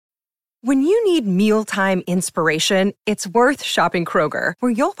When you need mealtime inspiration, it's worth shopping Kroger,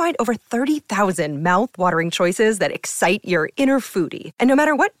 where you'll find over 30,000 mouth-watering choices that excite your inner foodie. And no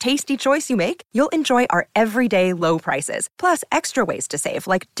matter what tasty choice you make, you'll enjoy our everyday low prices, plus extra ways to save,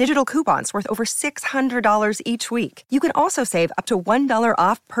 like digital coupons worth over $600 each week. You can also save up to $1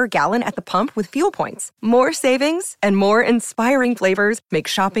 off per gallon at the pump with fuel points. More savings and more inspiring flavors make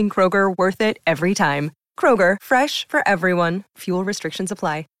shopping Kroger worth it every time. Kroger, fresh for everyone. Fuel restrictions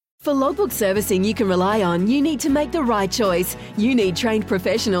apply. For logbook servicing you can rely on, you need to make the right choice. You need trained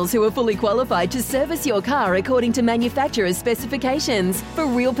professionals who are fully qualified to service your car according to manufacturer's specifications. For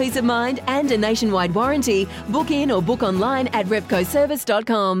real peace of mind and a nationwide warranty, book in or book online at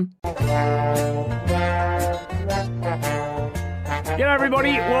repcoservice.com. G'day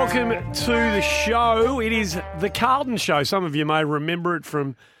everybody, welcome to the show. It is the Carlton show. Some of you may remember it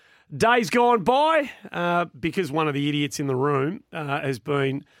from days gone by because one of the idiots in the room has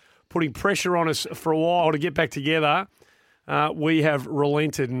been putting pressure on us for a while to get back together. We have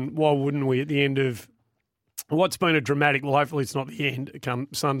relented, and why wouldn't we, at the end of what's been a dramatic, well, hopefully it's not the end come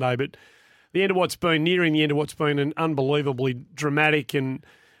Sunday, but the end of what's been, nearing the end of what's been an unbelievably dramatic and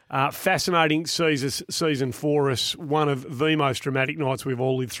fascinating season for us, one of the most dramatic nights we've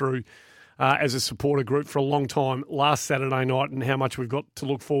all lived through as a supporter group for a long time last Saturday night, and how much we've got to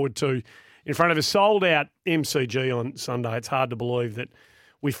look forward to in front of a sold-out MCG on Sunday. It's hard to believe that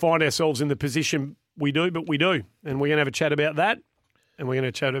we find ourselves in the position we do, but we do. And we're going to have a chat about that, and we're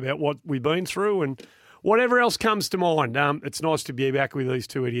going to chat about what we've been through and whatever else comes to mind. It's nice to be back with these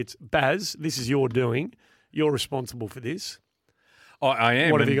two idiots. Baz, this is your doing. You're responsible for this. I am.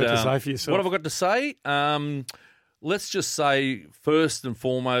 What have you got to say for yourself? What have I got to say? Let's just say, first and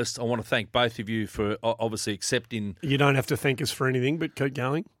foremost, I want to thank both of you for obviously accepting. You don't have to thank us for anything, but keep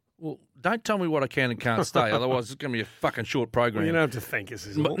going. Well, don't tell me what I can and can't say, otherwise it's going to be a fucking short program. You don't have to thank us,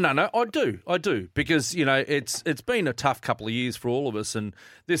 is all. No, I do, because it's been a tough couple of years for all of us, and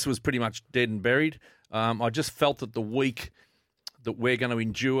this was pretty much dead and buried. I just felt that the week that we're going to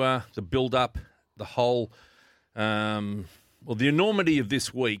endure, the build-up, the whole, the enormity of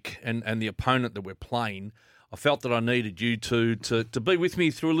this week and the opponent that we're playing. I felt that I needed you to be with me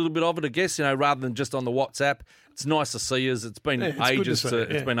through a little bit of it, I guess, rather than just on the WhatsApp. It's nice to see us. It's been ages.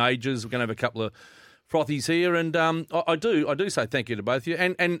 It's been ages. We're going to have a couple of frothies here, and I do say thank you to both of you,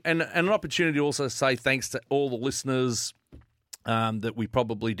 and an opportunity to also say thanks to all the listeners that we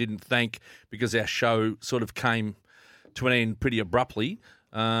probably didn't thank because our show sort of came to an end pretty abruptly,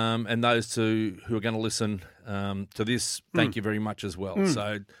 and those who are going to listen to this, thank you very much as well.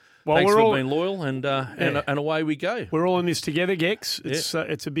 So. Well, thanks for being loyal, and away we go. We're all in this together, Gex. It's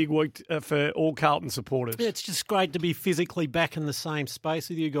a big week for all Carlton supporters. Yeah, it's just great to be physically back in the same space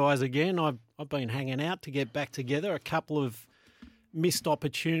with you guys again. I've been hanging out to get back together. A couple of missed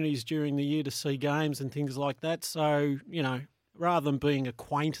opportunities during the year to see games and things like that. So, rather than being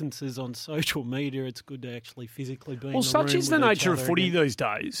acquaintances on social media, it's good to actually physically be in the room. Well, such is the nature of footy these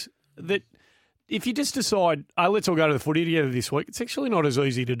days that if you just decide, let's all go to the footy together this week, it's actually not as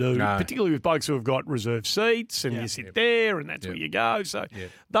easy to do, particularly with blokes who have got reserved seats and you sit there and that's where you go. So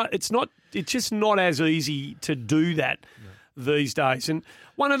it's just not as easy to do that these days. And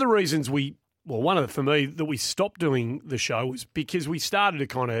one of the reasons for me, that we stopped doing the show was because we started to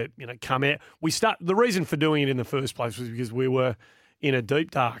kind of, come out. The reason for doing it in the first place was because we were in a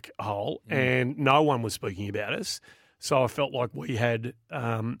deep, dark hole and no one was speaking about us. So I felt like we had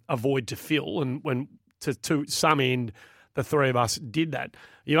a void to fill, and when to some end, the three of us did that.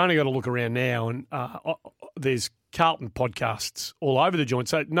 You've only got to look around now, and there's Carlton podcasts all over the joint,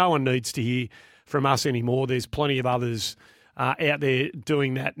 so no one needs to hear from us anymore. There's plenty of others out there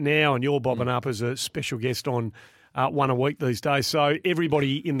doing that now, and you're bobbing up as a special guest on one a week these days. So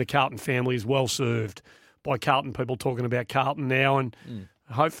everybody in the Carlton family is well served by Carlton people talking about Carlton now, and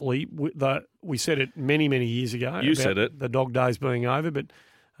hopefully we said it many, many years ago. You said it. The dog days being over, but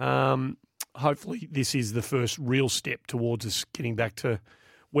hopefully this is the first real step towards us getting back to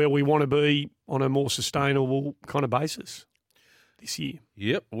where we want to be on a more sustainable kind of basis this year.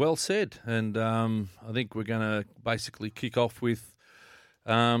 Yep, well said. And I think we're going to basically kick off with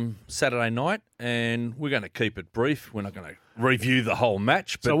Saturday night, and we're going to keep it brief. We're not going to review the whole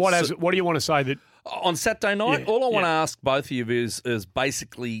match. But so what do you want to say that... On Saturday night, all I want to ask both of you is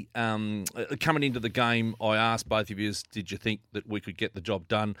basically coming into the game, I asked both of you, did you think that we could get the job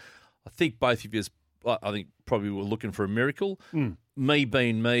done? I think both of you, probably were looking for a miracle. Me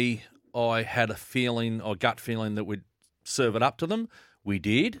being me, I had a gut feeling that we'd serve it up to them. We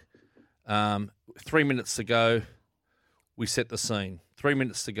did. 3 minutes to go, we set the scene. 3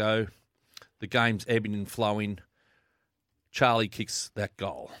 minutes to go, the game's ebbing and flowing. Charlie kicks that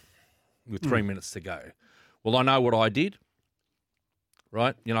goal. with 3 minutes to go. Well, I know what I did,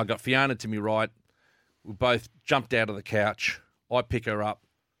 right? You know, I got Fiona to me right. We both jumped out of the couch. I pick her up,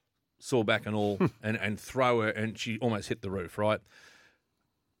 saw back and all, and throw her, and she almost hit the roof, right?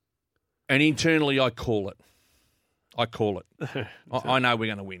 And internally, I call it. I know we're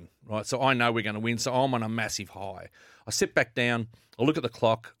going to win, right? So I know we're going to win, so I'm on a massive high. I sit back down, I look at the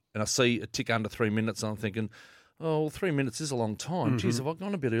clock, and I see a tick under 3 minutes, and I'm thinking, oh, well, 3 minutes is a long time. Geez, have I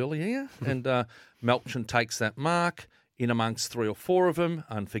gone a bit early here? And Melksham takes that mark in amongst 3 or 4 of them.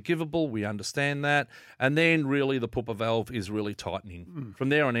 Unforgivable, we understand that. And then really the pupper valve is really tightening. From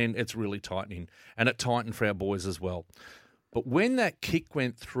there on in, it's really tightening. And it tightened for our boys as well. But when that kick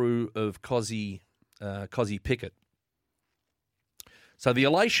went through of Cozzy Pickett, so the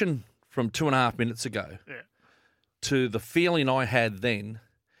elation from 2.5 minutes ago to the feeling I had then,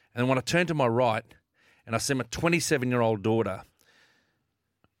 and when I turned to my right and I see my 27-year-old daughter,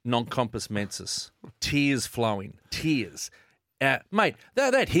 non-compos mentis, tears flowing, tears. Mate,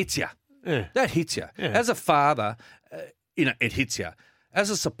 that hits you. Yeah. That hits you. Yeah. As a father, it hits you. As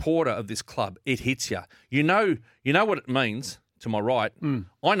a supporter of this club, it hits you. You know what it means to my right.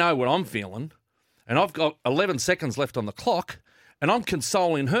 I know what I'm feeling, and I've got 11 seconds left on the clock, and I'm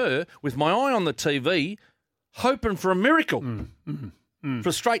consoling her with my eye on the TV, hoping for a miracle. For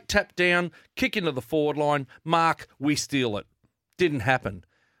a straight tap down, kick into the forward line, mark, we steal it. Didn't happen.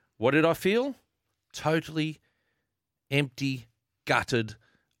 What did I feel? Totally empty, gutted.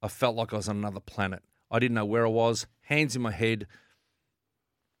 I felt like I was on another planet. I didn't know where I was, hands in my head.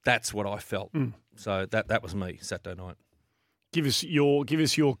 That's what I felt. So that was me Saturday night. Give us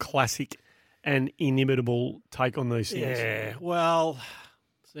your classic and inimitable take on these things. Yeah, well,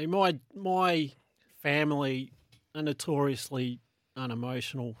 see, my family are notoriously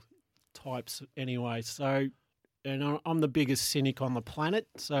unemotional types anyway. So, and I'm the biggest cynic on the planet,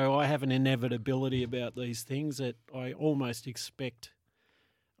 so I have an inevitability about these things that I almost expect.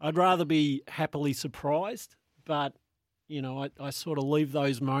 I'd rather be happily surprised, but, you know, I sort of leave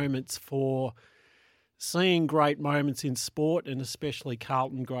those moments for seeing great moments in sport, and especially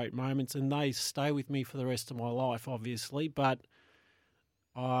Carlton great moments, and they stay with me for the rest of my life, obviously. But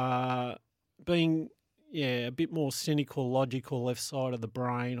being a bit more cynical, logical, left side of the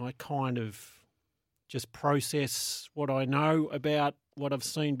brain, I kind of just process what I know about what I've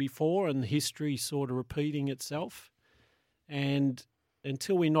seen before and history sort of repeating itself. And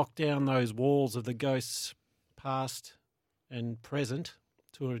until we knock down those walls of the ghosts past and present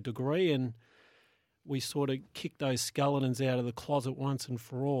to a degree, and we sort of kick those skeletons out of the closet once and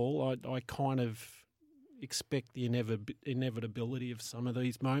for all, I kind of expect the inevitability of some of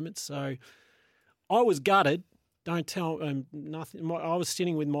these moments. So I was gutted. Don't tell nothing. I was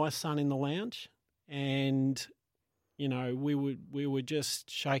sitting with my son in the lounge, and you know we were just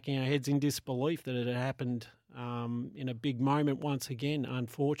shaking our heads in disbelief that it had happened in a big moment once again,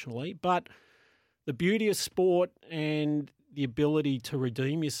 unfortunately. But the beauty of sport and the ability to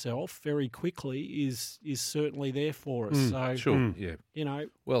redeem yourself very quickly is certainly there for us. So Sure, yeah. you know,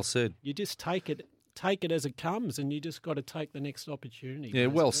 Well said. you just take it as it comes, and you just got to take the next opportunity. Yeah,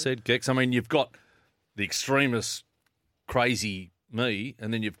 well basically. said, Gex. I mean, you've got the extremist, crazy me,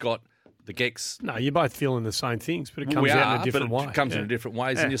 and then you've got the Gex. No, you're both feeling the same things, but it comes out in a different way. It comes in different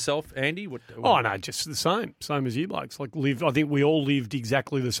ways. Yeah. And yourself, Andy? Oh, no, just the same as you blokes. I think we all lived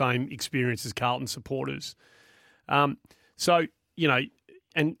exactly the same experience as Carlton supporters. So, you know,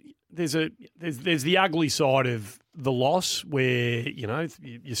 and there's the ugly side of the loss where, you know,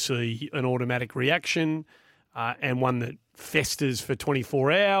 you see an automatic reaction and one that festers for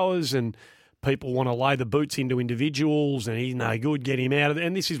 24 hours, and people want to lay the boots into individuals, and he's no good, get him out of there.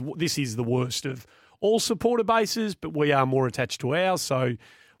 And this is the worst of all supporter bases, but we are more attached to ours, so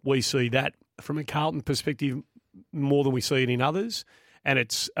we see that from a Carlton perspective more than we see it in others. And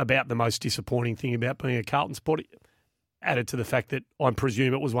it's about the most disappointing thing about being a Carlton supporter, added to the fact that I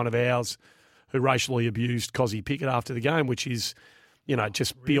presume it was one of ours who racially abused Cozzy Pickett after the game, which is, you know,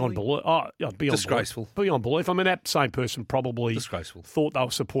 just beyond belief. Beyond Disgraceful. Beyond belief. I mean, that same person probably Disgraceful. thought they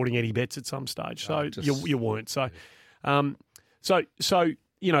were supporting Eddie Betts at some stage. So you weren't. So, yeah. So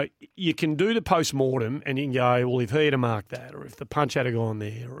you know, you can do the post-mortem and you can go, well, if he had marked that, or if the punch had gone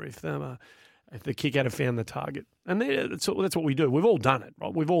there, or if the kick had found the target. And that's what we do. We've all done it,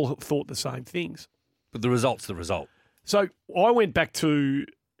 right? We've all thought the same things. But the result's the result. So I went back to,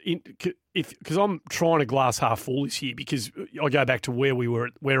 because I'm trying to glass half full this year, because I go back to where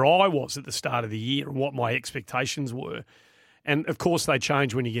I was at the start of the year and what my expectations were. And, of course, they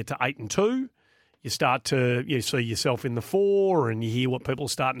change when you get to 8-2. You start to see yourself in the 4, and you hear what people are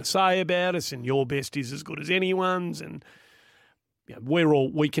starting to say about us, and your best is as good as anyone's.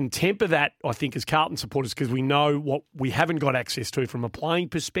 we can temper that, I think, as Carlton supporters because we know what we haven't got access to from a playing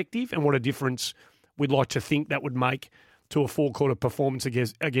perspective and what a difference we'd like to think that would make to a four-quarter performance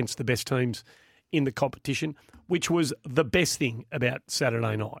against the best teams in the competition, which was the best thing about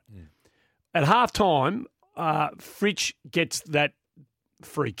Saturday night. Mm. At halftime, Fritsch gets that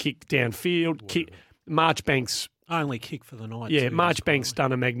free kick downfield. Marchbank's only kick for the night. Yeah, Marchbank's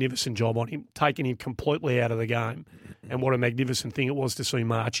done a magnificent job on him, taking him completely out of the game. And what a magnificent thing it was to see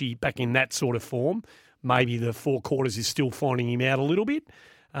Marchie back in that sort of form. Maybe the four quarters is still finding him out a little bit,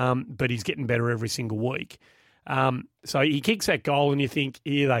 but he's getting better every single week. So he kicks that goal and you think,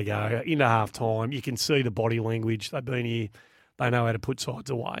 here they go, into half-time. You can see the body language. They've been here. They know how to put sides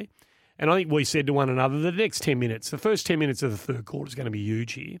away. And I think we said to one another, the next 10 minutes, the first 10 minutes of the third quarter is going to be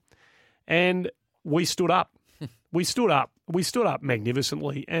huge here. And we stood up. We stood up. We stood up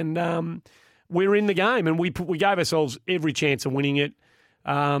magnificently. And we're in the game. And we gave ourselves every chance of winning it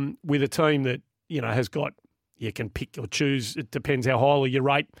with a team that, has got, you can pick or choose. It depends how highly you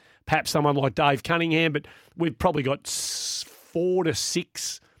rate perhaps someone like Dave Cunningham. But we've probably got 4 to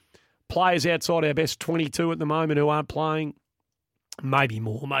 6 players outside our best 22 at the moment who aren't playing. Maybe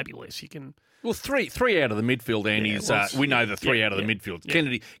more, maybe less. You can. Well, three out of the midfield, Andy. We know the three out of the midfield: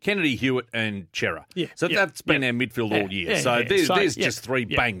 Kennedy, Hewitt, and Chera. Yeah, so that's been our midfield all year. So there's just three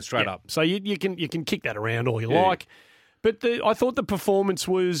bang straight up. So you can kick that around all you like, but I thought the performance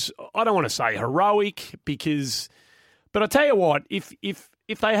was, I don't want to say heroic but I tell you what, if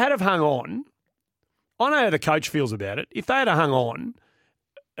they had have hung on, I know how the coach feels about it. If they had hung on,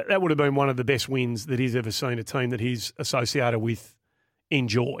 that would have been one of the best wins that he's ever seen a team that he's associated with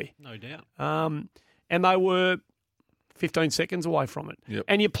enjoy. No doubt. And they were 15 seconds away from it. Yep.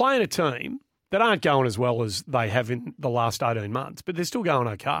 And you're playing a team that aren't going as well as they have in the last 18 months, but they're still going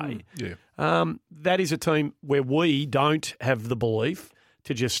okay. That is a team where we don't have the belief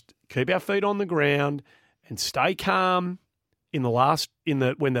to just keep our feet on the ground and stay calm when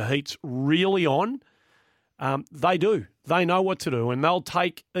the heat's really on. They do. They know what to do, and they'll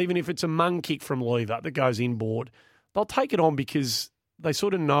take, even if it's a mung kick from Lever that goes inboard, they'll take it on because they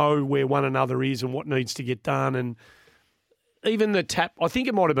sort of know where one another is and what needs to get done. And even the tap, I think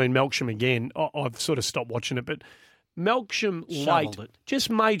it might have been Melksham again. I've sort of stopped watching it, but Melksham late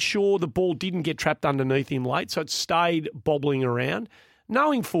just made sure the ball didn't get trapped underneath him late, so it stayed bobbling around,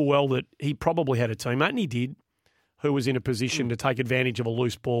 knowing full well that he probably had a teammate, and he did, who was in a position to take advantage of a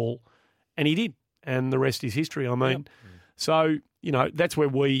loose ball, and he did. And the rest is history, I mean. So, that's where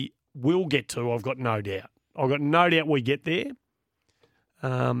we will get to, I've got no doubt. I've got no doubt we get there.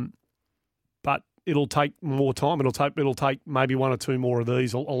 But it'll take more time. It'll take maybe one or two more of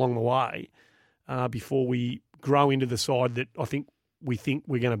these along the way before we grow into the side that we think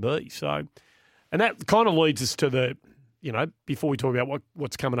we're going to be. So, and that kind of leads us to the, before we talk about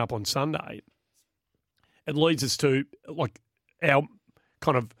what's coming up on Sunday, it leads us to our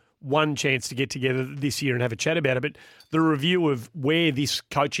kind of one chance to get together this year and have a chat about it. But the review of where this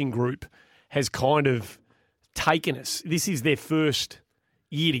coaching group has kind of taken us. This is their first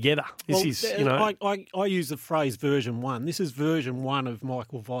year together. I use the phrase version 1. This is version 1 of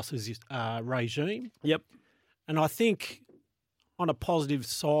Michael Voss's regime. Yep. And I think on a positive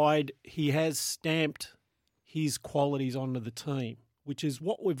side, he has stamped his qualities onto the team, which is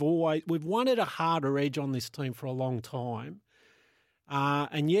what we've wanted a harder edge on this team for a long time.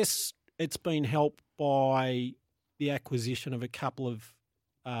 And yes, it's been helped by the acquisition of a couple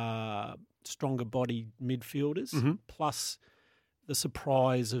of stronger body midfielders, plus the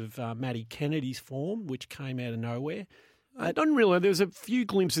surprise of Matty Kennedy's form, which came out of nowhere. I don't realise there was a few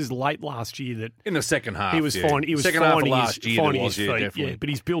glimpses late last year that in the second half he was fine. He was second finding half of last year finding was, his feet. definitely. Yeah, but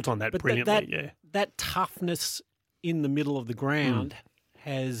he's built on that brilliantly. That toughness in the middle of the ground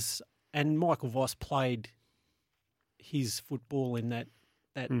has, and Michael Voss played his football in that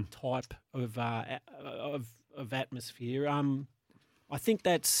type of atmosphere. I think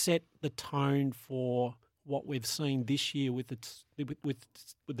that set the tone for what we've seen this year with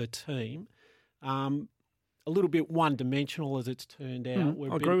the team. A little bit one-dimensional as it's turned out.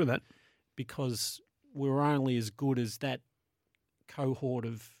 I agree with that. Because we're only as good as that cohort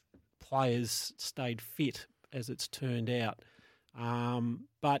of players stayed fit as it's turned out.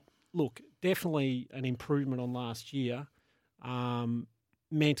 But look, definitely an improvement on last year.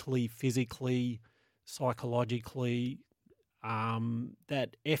 Mentally, physically, psychologically,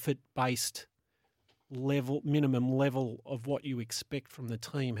 that effort-based minimum level of what you expect from the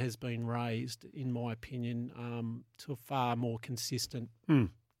team has been raised, in my opinion, to a far more consistent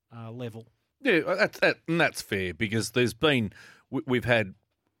level. Yeah, that's fair because we've had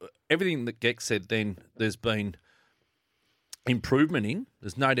everything that Gex said. Then there's been improvement in.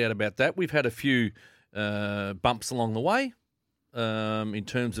 There's no doubt about that. We've had a few bumps along the way in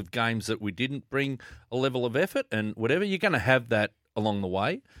terms of games that we didn't bring a level of effort and whatever. You're going to have that along the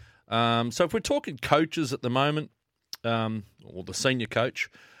way. So if we're talking coaches at the moment, or the senior coach,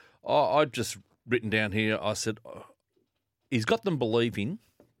 I've just written down here, I said, he's got them believing.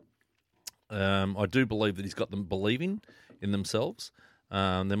 I do believe that he's got them believing in themselves.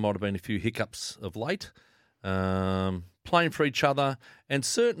 There might have been a few hiccups of late. Playing for each other. And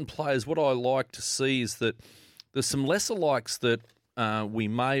certain players, what I like to see is that there's some lesser likes that we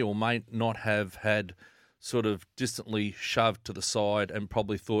may or may not have had sort of distantly shoved to the side and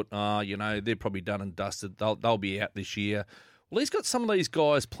probably thought, they're probably done and dusted. They'll be out this year. Well, he's got some of these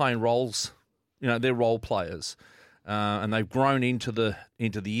guys playing roles. They're role players, and they've grown into the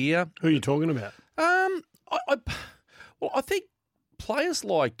year. Who are you talking about? I think players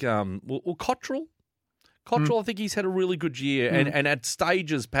like Cottrell. I think he's had a really good year, and at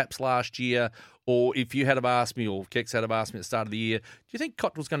stages perhaps last year, or if you had have asked me, or Kex had have asked me at the start of the year, do you think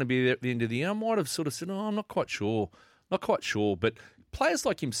Cottrell's going to be there at the end of the year? I might have sort of said, I'm not quite sure. But players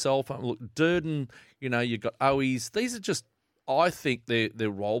like himself, look, Durden, you've got Owies, these are just, I think they're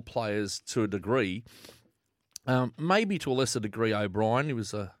role players to a degree. Maybe to a lesser degree O'Brien, he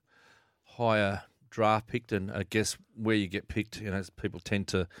was a higher draft picked, and I guess where you get picked, people tend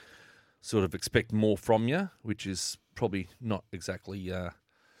to sort of expect more from you, which is probably not exactly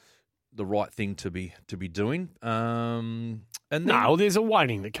the right thing to be doing. And then, no, there's a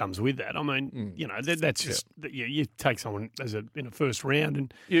weighting that comes with that. I mean, that's just you take someone in a first round,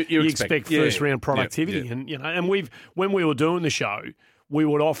 and you expect first round productivity, and when we were doing the show, we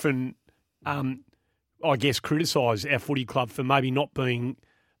would often, I guess, criticise our footy club for maybe not being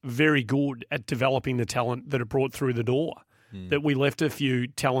very good at developing the talent that are brought through the door. That we left a few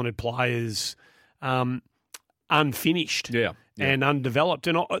talented players unfinished and undeveloped.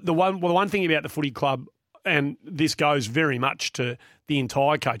 And the one thing about the footy club, and this goes very much to the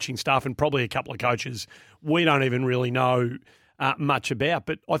entire coaching staff and probably a couple of coaches we don't even really know much about,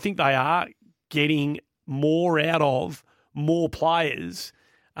 but I think they are getting more out of more players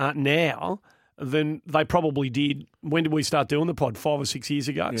now than they probably did. When did we start doing the pod? 5 or 6 years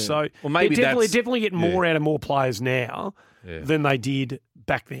ago. Yeah. So maybe they're definitely getting more out of more players now than they did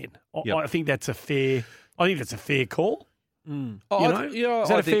back then. I think that's a fair call. Is that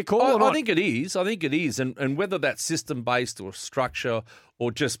a fair call? I think it is. And whether that's system-based or structure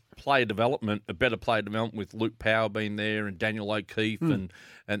or just player development, a better player development with Luke Power being there and Daniel O'Keefe and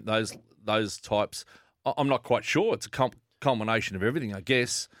those types, I'm not quite sure. It's a combination of everything, I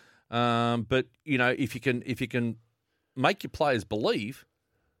guess. But if you can make your players believe,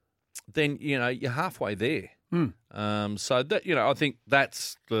 then you're halfway there. So that I think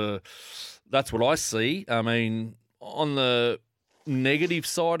that's what I see. I mean, on the negative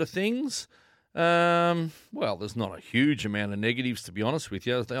side of things, there's not a huge amount of negatives, to be honest with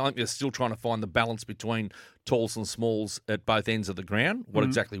you. I think they're still trying to find the balance between talls and smalls at both ends of the ground. What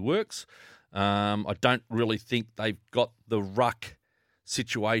exactly works? I don't really think they've got the ruck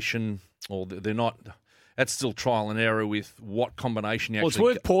situation, or they're not. That's still trial and error with what combination you actually... Well,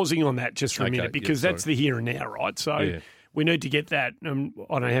 it's worth pausing on that just for a minute, because that's the here and now, right? So we need to get that. I don't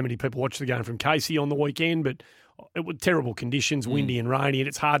know how many people watched the game from Casey on the weekend, but it was terrible conditions, windy and rainy, and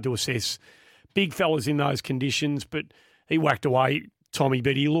it's hard to assess big fellas in those conditions. But he whacked away, Tommy,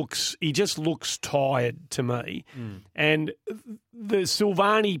 but he just looks tired to me. And the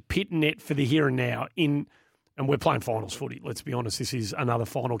Silvani pit net for the here and now and we're playing finals footy, let's be honest. This is another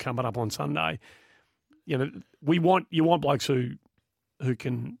final coming up on Sunday. You want blokes who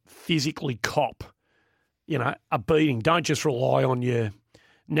can physically cop, a beating. Don't just rely on your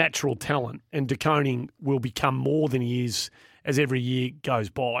natural talent. And De Koning will become more than he is as every year goes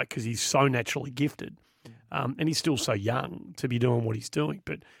by, because he's so naturally gifted. And he's still so young to be doing what he's doing.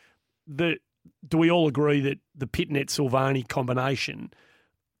 But do we all agree that the Pitnet-Silvani combination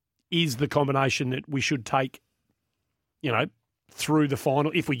is the combination that we should take, through the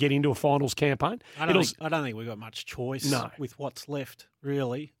final, if we get into a finals campaign? I don't think we've got much choice with what's left,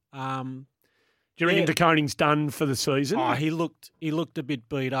 really. Do you reckon De Koning's done for the season? Oh, he looked a bit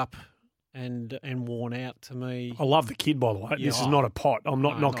beat up and worn out to me. I love the kid, by the way. This is not a pot. I'm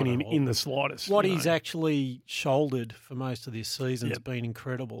not knocking him in the slightest. What he's actually shouldered for most of this season has been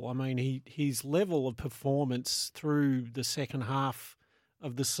incredible. I mean, his level of performance through the second half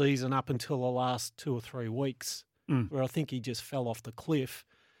of the season up until the last 2 or 3 weeks, where I think he just fell off the cliff,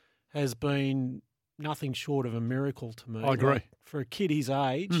 has been nothing short of a miracle to me. I agree. Like, for a kid his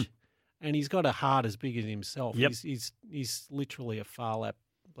age, and he's got a heart as big as himself. Yep. He's literally a far lap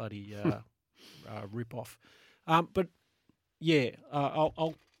bloody rip-off. But Yeah,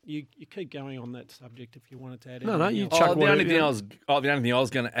 you keep going on that subject if you wanted to add. No, you else. chuck the only thing I was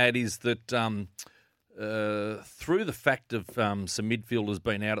going to add is that through the fact of some midfielders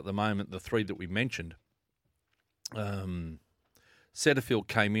being out at the moment, the three that we mentioned, Setterfield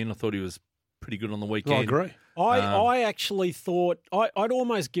came in. I thought he was pretty good on the weekend. I agree. I actually thought I'd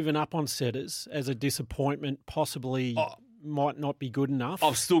almost given up on Setters as a disappointment. Possibly might not be good enough.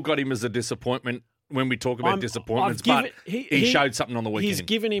 I've still got him as a disappointment when we talk about disappointments, but he showed something on the weekend. He's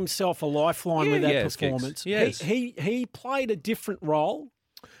given himself a lifeline with that performance. Yes. He played a different role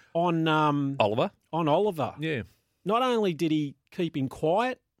on Oliver. On Oliver. Yeah. Not only did he keep him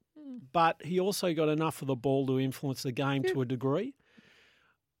quiet, but he also got enough of the ball to influence the game to a degree.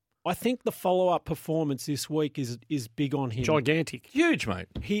 I think the follow-up performance this week is big on him. Gigantic. Huge, mate.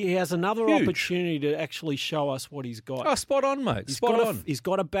 He has another opportunity to actually show us what he's got. Oh, spot on, mate. He's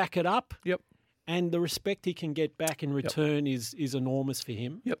got to back it up. Yep. And the respect he can get back in return is enormous for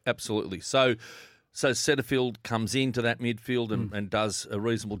him. Yep, absolutely. So Setterfield comes into that midfield and does a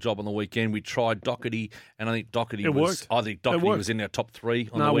reasonable job on the weekend. We tried Doherty, and I think Doherty was in our top three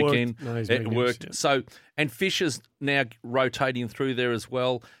on the weekend. It worked. Yeah. So, and Fisher's now rotating through there as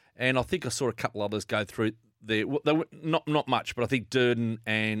well. And I think I saw a couple others go through there. Well, they were not much, but I think Durden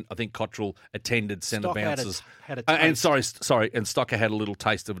and I think Cottrell attended centre bounces. And Stocker had a little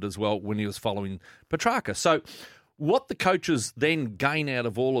taste of it as well when he was following Petrarca. So what the coaches then gain out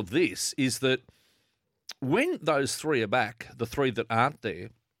of all of this is that when those three are back, the three that aren't there,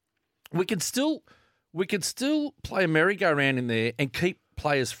 we can still play a merry-go-round in there and keep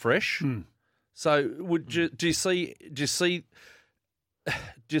players fresh. So do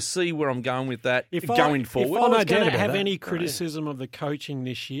you see where I'm going with that going forward? If I was going to have any criticism of the coaching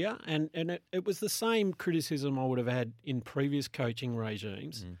this year, and it was the same criticism I would have had in previous coaching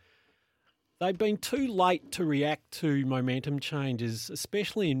regimes, they've been too late to react to momentum changes,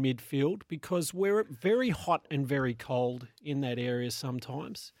 especially in midfield, because we're very hot and very cold in that area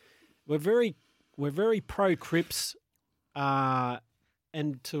sometimes. We're very pro Cripps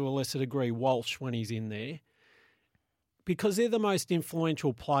and to a lesser degree Walsh when he's in there, because they're the most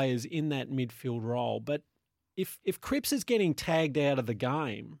influential players in that midfield role. But if Cripps is getting tagged out of the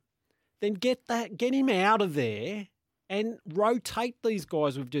game, then get him out of there and rotate these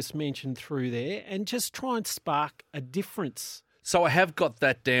guys we've just mentioned through there and just try and spark a difference. So I have got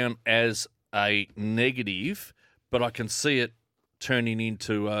that down as a negative, but I can see it turning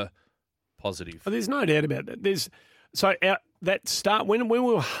into a positive. There's no doubt about that. That start when we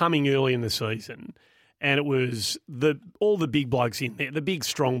were humming early in the season, and it was all the big blokes in there, the big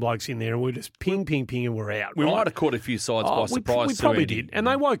strong blokes in there, and we're just ping, and we're out. We right? might have caught a few sides by surprise. We probably did, and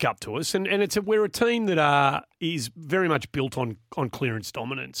they woke up to us. And we're a team that is very much built on clearance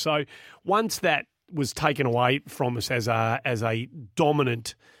dominance. So once that was taken away from us as a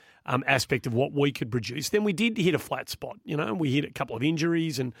dominant aspect of what we could produce, then we did hit a flat spot. And we hit a couple of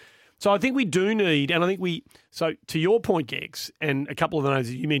injuries, and so I think we do need, and I think so to your point, Gex, and a couple of the names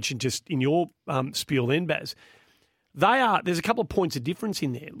that you mentioned just in your spiel then, Baz, there's a couple of points of difference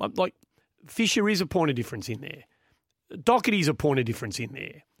in there. Like Fisher is a point of difference in there. Doherty's a point of difference in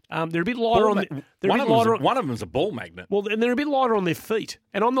there. They're a bit lighter one of them's a ball magnet. Well, and they're a bit lighter on their feet.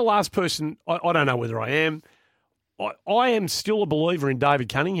 And I'm the last person, I don't know whether I am. I am still a believer in David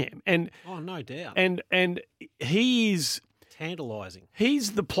Cunningham. And no doubt. And he is tantalising.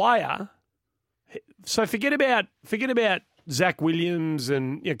 He's the player. So forget about Zach Williams,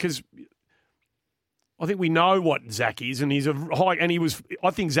 and because I think we know what Zach is, and he's a high. And he was.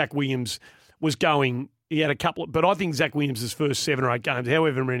 I think Zach Williams was going. He had a couple, but I think Zach Williams' first 7 or 8 games,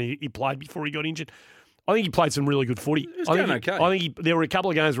 however many he played before he got injured, I think he played some really good footy. I think there were a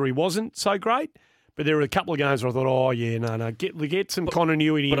couple of games where he wasn't so great. But there were a couple of games where I thought, get some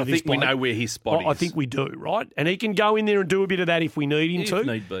continuity into this. But I think we know where his spot is. I think we do, right? And he can go in there and do a bit of that if we need him to. If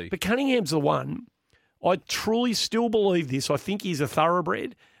need be. But Cunningham's the one. I truly still believe this. I think he's a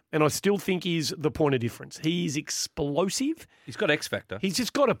thoroughbred, and I still think he's the point of difference. He's explosive. He's got X factor. He's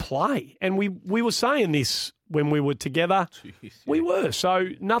just got to play. And we were saying this when we were together. Jeez, yeah. We were. So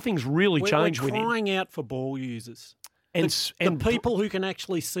nothing's really changed with him. We're crying out for ball users. And people who can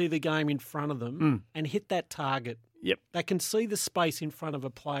actually see the game in front of them and hit that target. Yep. They can see the space in front of a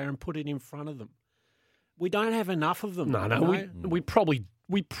player and put it in front of them. We don't have enough of them. No, we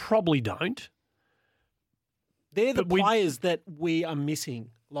probably don't. They're the players that we are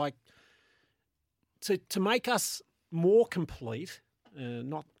missing. Like to make us more complete,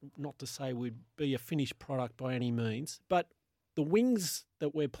 not to say we'd be a finished product by any means, but the wings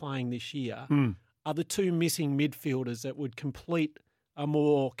that we're playing this year are the two missing midfielders that would complete a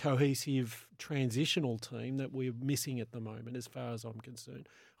more cohesive transitional team that we're missing at the moment, as far as I'm concerned.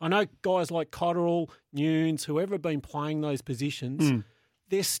 I know guys like Cotterill, Nunes, whoever have been playing those positions,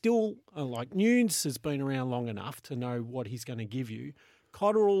 they're still, like Nunes has been around long enough to know what he's going to give you.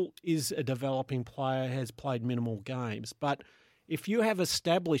 Cotterill is a developing player, has played minimal games. But if you have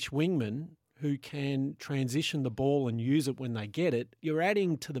established wingmen who can transition the ball and use it when they get it, you're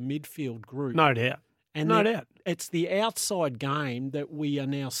adding to the midfield group. No doubt. And no doubt. It's the outside game that we are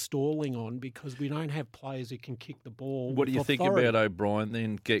now stalling on because we don't have players who can kick the ball. What do you think about O'Brien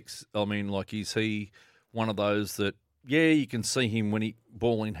then, Gex? I mean, like, is he one of those that, yeah, you can see him when he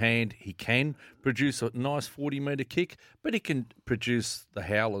ball in hand, he can produce a nice 40-metre kick, but he can produce the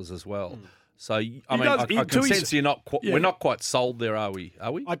howlers as well. So, I can sense we're not quite sold there, are we?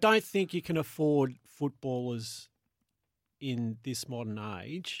 I don't think you can afford footballers in this modern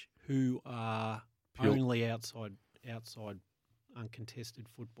age who are only outside uncontested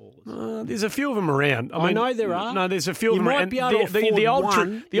footballers. There's a few of them around. I know there are. No, there's a few of them around.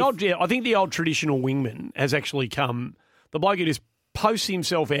 The old traditional wingman has actually come. The bloke who just posts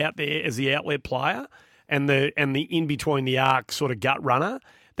himself out there as the outlet player and the in between the arc sort of gut runner.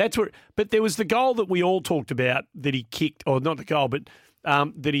 That's what. But there was the goal that we all talked about that he kicked, or not the goal, but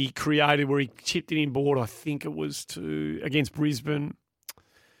that he created where he chipped it inboard. I think it was against Brisbane.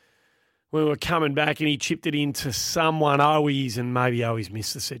 We were coming back and he chipped it into someone, Owies, and maybe Owies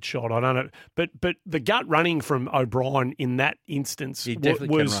missed the set shot. I don't know. But the gut running from O'Brien in that instance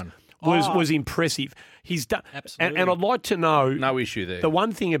was impressive. He's done, absolutely. And I'd like to know. No issue there. The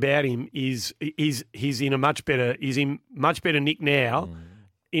one thing about him is he's in much better nick now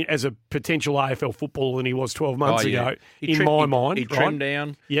as a potential AFL footballer than he was 12 months ago. My mind, he trimmed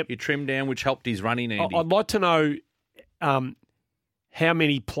down. Yep, he trimmed down, which helped his running. Andy, I'd like to know. How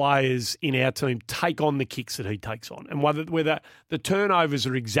many players in our team take on the kicks that he takes on, and whether the turnovers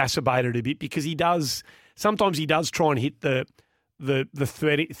are exacerbated a bit because sometimes he does try and hit the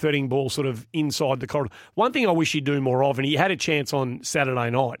threading ball sort of inside the corridor. One thing I wish he'd do more of, and he had a chance on Saturday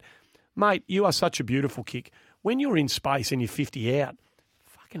night, mate, you are such a beautiful kick. When you're in space and you're 50 out,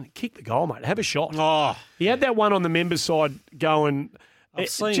 fucking kick the goal, mate. Have a shot. Oh. He had that one on the members' side going. I've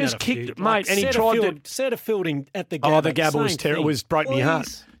seen just that kicked, few. mate, and he tried set of fielding at the Gabba. Oh, the Gabba was terrible. It was broke my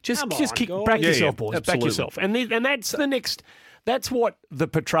heart. Just kick, back yourself, boys. Absolutely. Back yourself, and that's the next. That's what the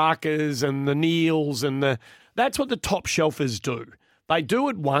Petrarcas and the Neils and that's what the top shelfers do. They do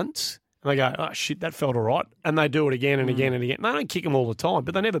it once and they go, oh shit, that felt all right, and they do it again and again and again. They don't kick them all the time,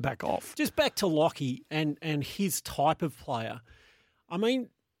 but they never back off. Just back to Lockie and his type of player. I mean,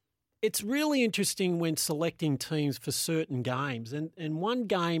 it's really interesting when selecting teams for certain games, and one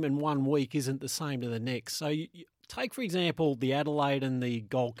game and 1 week isn't the same to the next. So you take, for example, the Adelaide and the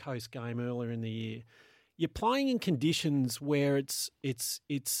Gold Coast game earlier in the year. You're playing in conditions where it's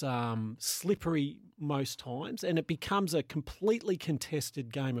slippery most times, and it becomes a completely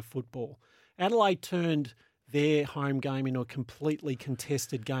contested game of football. Adelaide turned their home game into a completely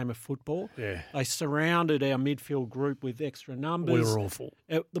contested game of football. Yeah. They surrounded our midfield group with extra numbers. We were awful.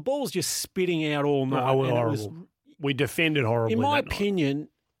 The ball was just spitting out all night. No, we were horrible. We defended horribly. In my opinion,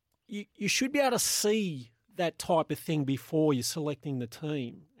 you should be able to see that type of thing before you're selecting the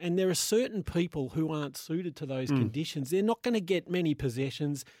team. And there are certain people who aren't suited to those conditions. They're not going to get many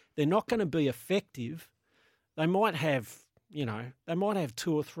possessions. They're not going to be effective. They might have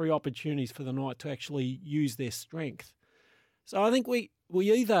 2 or 3 opportunities for the night to actually use their strength. So I think we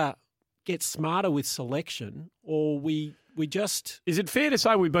either get smarter with selection or we just... Is it fair to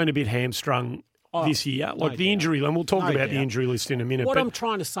say we've been a bit hamstrung this year? Like the injury, and we'll talk about the injury list in a minute. What I'm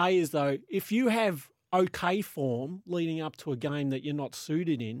trying to say is, though, if you have okay form leading up to a game that you're not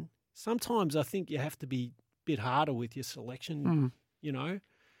suited in, sometimes I think you have to be a bit harder with your selection, you know.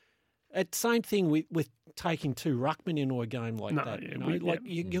 It's same thing with taking 2 ruckmen into a game like that.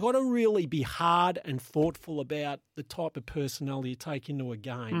 You got to really be hard and thoughtful about the type of personnel you take into a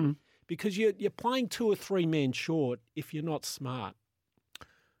game because you're playing 2 or 3 men short if you're not smart.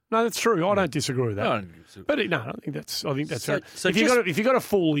 No, that's true. I don't disagree with that. I think that's right. So if you've got a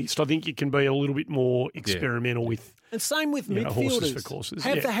full list, I think you can be a little bit more experimental with. And same with midfielders. Horses for courses.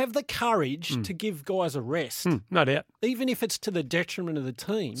 Have the courage to give guys a rest. No doubt. Even if it's to the detriment of the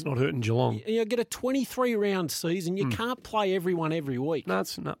team. It's not hurting Geelong. You get a 23-round season. You can't play everyone every week.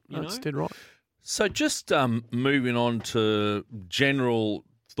 That's dead right. So just moving on to general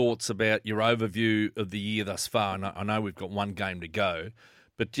thoughts about your overview of the year thus far. And I know we've got 1 game to go.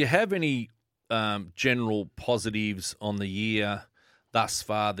 But do you have any general positives on the year thus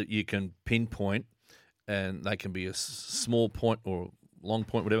far that you can pinpoint, and they can be a small point or long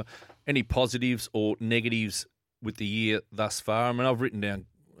point, whatever, any positives or negatives with the year thus far. I mean, I've written down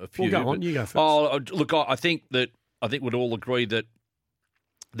a few. Well, go on. You go first. Oh, look, I think we'd all agree that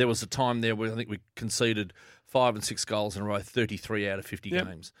there was a time there where I think we conceded 5 and 6 goals in a row, 33 out of 50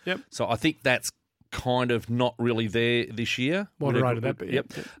 games. Yep. So I think that's kind of not really there this year. Moderated that, but yep.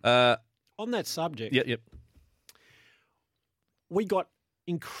 On that subject, Yep. we got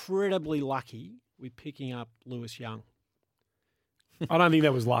incredibly lucky with picking up Lewis Young. I don't think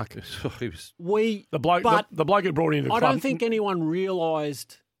that was luck. The bloke who brought him into the club. I don't think anyone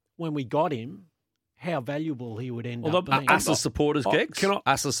realised when we got him how valuable he would end up being. Us as supporters, Gex?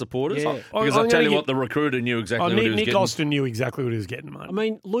 Us as supporters? Yeah. Because I tell you what, the recruiter knew exactly what he was Nick getting. Austin knew exactly what he was getting, mate. I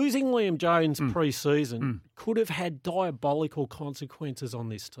mean, losing Liam Jones pre-season could have had diabolical consequences on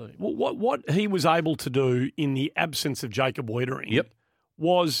this team. What he was able to do in the absence of Jacob Wiedering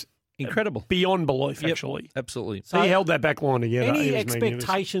was incredible, beyond belief, actually. Absolutely. So he held that back line together. Any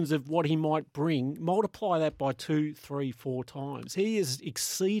expectations of what he might bring, multiply that by 2, 3, 4 times. He has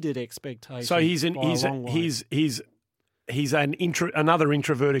exceeded expectations. So he's another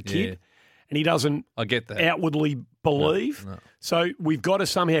introverted kid, and he doesn't outwardly believe. No. So we've got to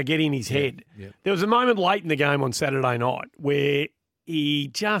somehow get in his head. Yeah. There was a moment late in the game on Saturday night where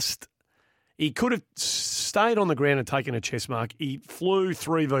he could have stayed on the ground and taken a chest mark. He flew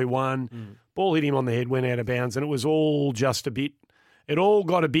 3v1, ball hit him on the head, went out of bounds, and it was all just it all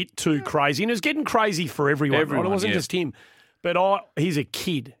got a bit too crazy. And it was getting crazy for everyone. Right? It wasn't just him. But he's a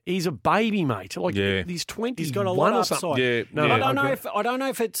kid. He's a baby, mate. He's 20. He's got a lot of upside. Yeah. I don't know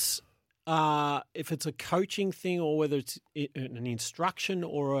if it's a coaching thing or whether it's an instruction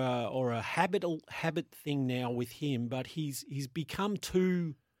or a habit thing now with him. But he's become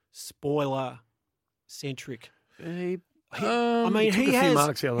too spoiler-centric. He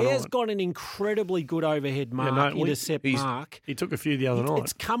has got an incredibly good overhead intercept mark. He took a few the other night.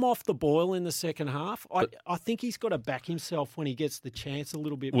 It's come off the boil in the second half. I think he's got to back himself when he gets the chance a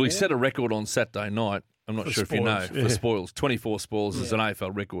little bit more. Well, he set a record on Saturday night. I'm not sure if you know, for spoils. 24 spoils is an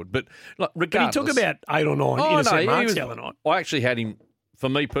AFL record. But regardless. But he took about 8 or 9 intercept marks the other night. I actually had him, for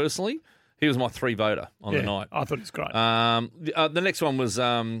me personally, he was my 3 voter on the night. I thought it was great. The next one was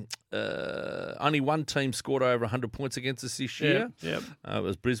only one team scored over 100 points against us this year. It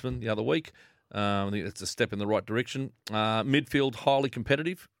was Brisbane the other week. I think it's a step in the right direction. Midfield, highly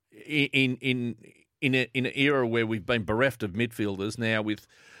competitive in an era where we've been bereft of midfielders. Now we've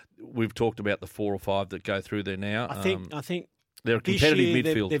talked about the 4 or 5 that go through there now. I think they're a competitive this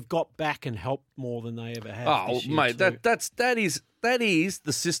year midfield. They've got back and helped more than they ever have. Oh, this year mate, too. that is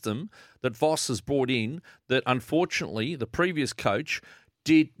the system that Voss has brought in that unfortunately the previous coach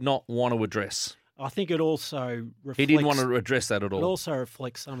did not want to address. I think it also reflects... He didn't want to address that at all. It also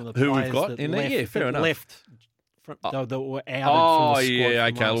reflects some of the who players we've got that in there. left, Yeah, fair enough. Left that were outed from the squad yeah,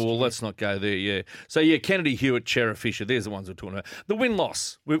 from okay. last Well, year. let's not go there. Yeah. So yeah, Kennedy, Hewitt, Chera, Fisher. There's the ones we're talking about. The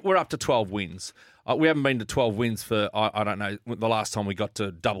win-loss. We're up to 12 wins. We haven't been to 12 wins for I don't know the last time we got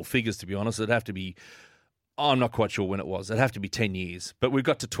to double figures. To be honest, it'd have to be. I'm not quite sure when it was. It'd have to be 10 years. But we've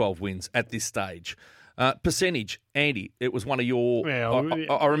got to 12 wins at this stage. Percentage, Andy. It was one of your.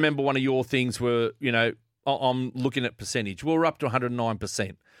 I remember one of your things were I'm looking at percentage. We're up to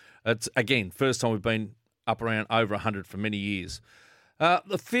 109%. It's again first time we've been up around over 100 for many years.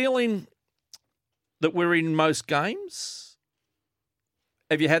 The feeling that we're in most games.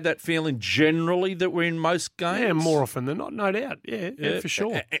 Have you had that feeling generally that we're in most games? Yeah, more often than not, no doubt. Yeah, for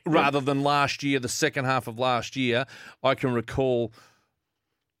sure. Rather than last year, the second half of last year, I can recall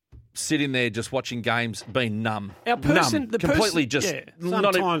sitting there just watching games being numb. Sometimes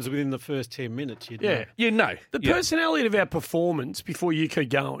within the first 10 minutes, you'd know. You know. The personality of our performance, before you keep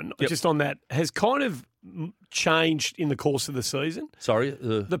going, just on that, has kind of changed in the course of the season. Sorry?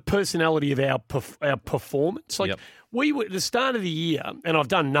 The personality of our performance. We were at the start of the year, and I've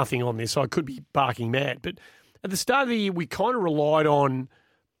done nothing on this, so I could be barking mad, but at the start of the year, we kind of relied on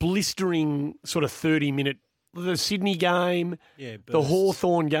blistering sort of 30-minute, the Sydney game, the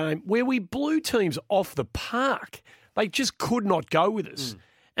Hawthorn game, where we blew teams off the park. They just could not go with us.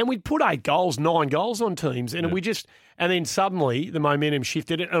 And we'd put 8 goals, 9 goals on teams, and and then suddenly the momentum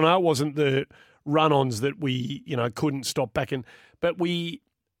shifted. And I know it wasn't the run-ons that we, couldn't stop back in, but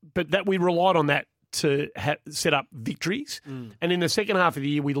that we relied on that to set up victories. And in the second half of the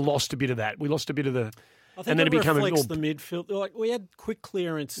year, we lost a bit of that. We lost a bit of the... I think it reflects the midfield. Like we had quick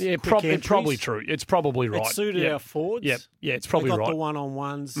clearance. Yeah, it's probably true. It's probably right. It suited our forwards. Yeah, it's probably right. right. We got the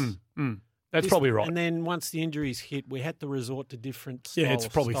one-on-ones. That's probably right. And then once the injuries hit, we had to resort to different it's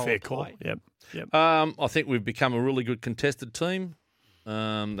probably fair call. Play. Yep. I think we've become a really good contested team.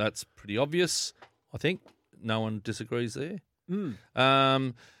 That's pretty obvious. I think no one disagrees there.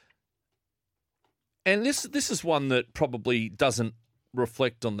 And this is one that probably doesn't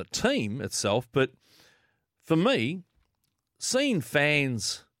reflect on the team itself, but for me, seeing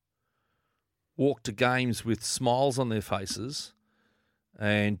fans walk to games with smiles on their faces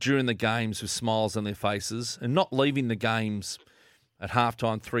and during the games with smiles on their faces and not leaving the games at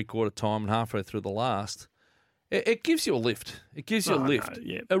halftime, three-quarter time and halfway through the last, it gives you a lift. It gives you a lift,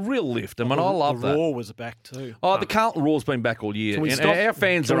 a real lift. I mean, I love that. The Roar was back too. Oh, the Carlton Roar's been back all year. And our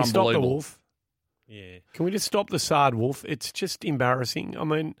fans are unbelievable. Stop the Wolf? Yeah. Can we just stop the Sard Wolf? It's just embarrassing. I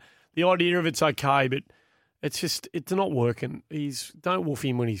mean, the idea of it's okay, but it's not working. Don't wolf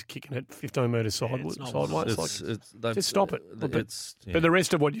him when he's kicking it 15 metres sideways. Just stop it. But the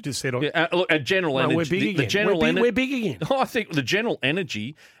rest of what you just said, look, a general energy. We're big again. We're big again. I think the general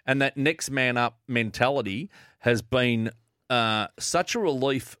energy and that next man up mentality has been such a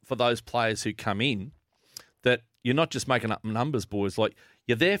relief for those players who come in that you're not just making up numbers, boys. Like,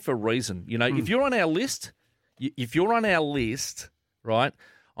 you're there for a reason. You know, if you're on our list, right,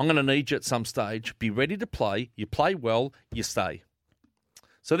 I'm going to need you at some stage. Be ready to play. You play well, you stay.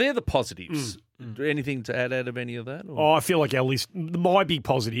 So they're the positives. Anything to add out of any of that? Or? Oh, I feel like our list, my big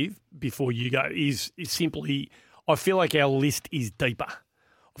positive before you go is simply, I feel like our list is deeper.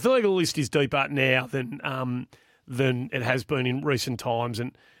 I feel like the list is deeper now than it has been in recent times.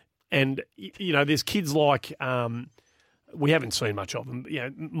 And you know, there's kids like, we haven't seen much of them. You know,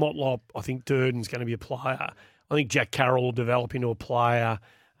 Motlop, I think Durden's going to be a player. I think Jack Carroll will develop into a player.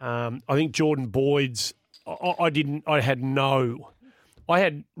 I think Jordan Boyd's. I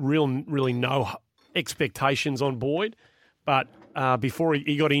had really no expectations on Boyd, but before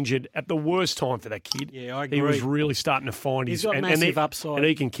he got injured at the worst time for that kid, I agree. He was really starting to find He's got massive upside, and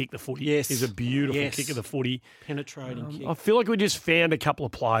he can kick the footy. Yes, he's a beautiful kick of the footy, penetrating kick. I feel like we just found a couple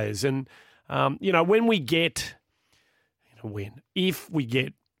of players, and when we get, if we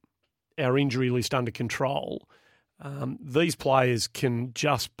get our injury list under control. These players can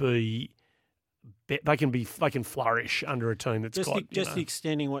just be. They can flourish under a team that's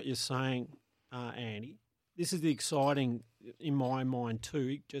extending what you're saying, Andy. This is the exciting in my mind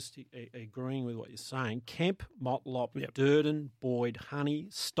too. Just agreeing with what you're saying. Kemp, Motlop, Durden, Boyd, Honey,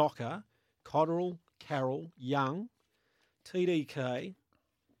 Stocker, Cotterill, Carroll, Young, TDK,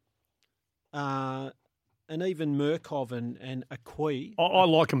 and even Murkov and Akui. I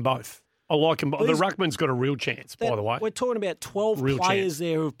like them both. I like them. The Ruckman's got a real chance, by the way. We're talking about 12 players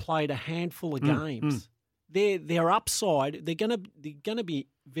there who've played a handful of games. Their upside, they're going to be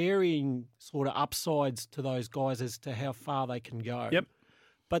varying sort of upsides to those guys as to how far they can go. Yep.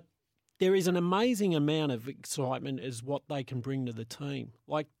 But there is an amazing amount of excitement as what they can bring to the team.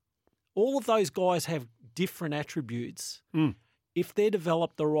 Like, all of those guys have different attributes. If they're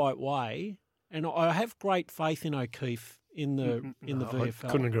developed the right way, and I have great faith in O'Keefe in the VFL.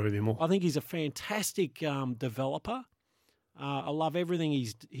 I couldn't agree with you more. I think he's a fantastic developer. I love everything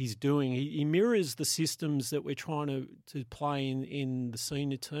he's doing. He mirrors the systems that we're trying to play in the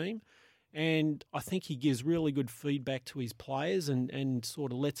senior team, and I think he gives really good feedback to his players and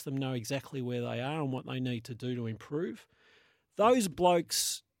sort of lets them know exactly where they are and what they need to do to improve. Those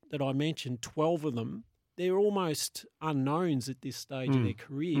blokes that I mentioned, 12 of them, they're almost unknowns at this stage of their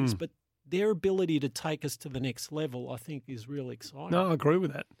careers, but their ability to take us to the next level, I think, is really exciting. No, I agree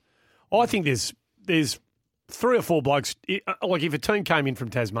with that. I think there's 3 or 4 blokes. Like, if a team came in from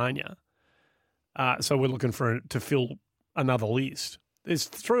Tasmania, so we're looking to fill another list. There's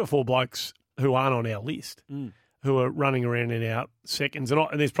 3 or 4 blokes who aren't on our list who are running around in our seconds, and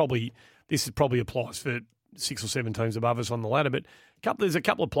this probably applies for 6 or 7 teams above us on the ladder. But there's a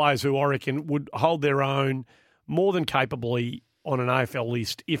couple of players who I reckon would hold their own more than capably on an AFL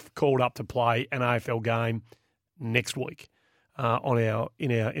list if called up to play an AFL game next week in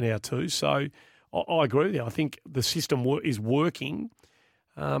our twos. So I agree with you. I think the system is working,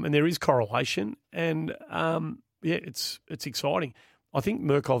 and there is correlation, and it's exciting. I think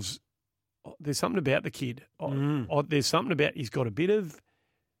Murkov's. There's something about the kid. There's something about he's got a bit of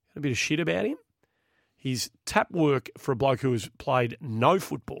shit about him. His tap work for a bloke who has played no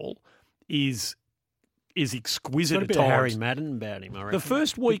football is exquisite got a at bit times. Of Harry Madden about him, I reckon. The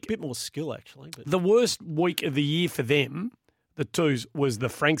first week, a bit more skill actually. But. The worst week of the year for them, the twos, was the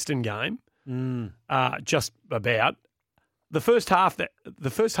Frankston game. Just about the first half of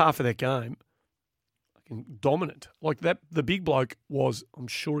that game, dominant. Like that, the big bloke was. I'm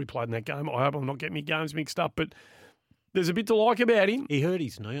sure he played in that game. I hope I'm not getting my games mixed up, but there's a bit to like about him. He hurt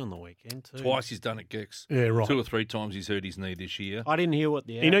his knee on the weekend too. Twice he's done it, Gex. Yeah, right. 2 or 3 times he's hurt his knee this year. I didn't hear what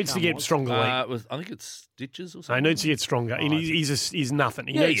the he needs to get was. stronger. I think it's stitches or something. He needs to get stronger. He's nothing.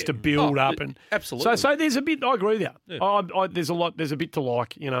 He needs to build up and absolutely. So there's a bit. I agree with you. Yeah. There's a bit to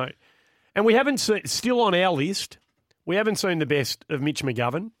like. And we haven't seen, still on our list, we haven't seen the best of Mitch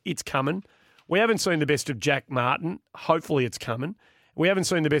McGovern. It's coming. We haven't seen the best of Jack Martin. Hopefully it's coming. We haven't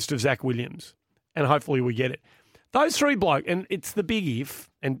seen the best of Zach Williams. And hopefully we get it. Those three blokes, and it's the big if,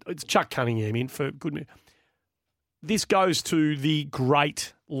 and it's Chuck Cunningham in for good news. This goes to the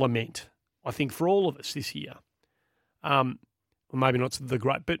great lament, I think, for all of us this year. Well, maybe not the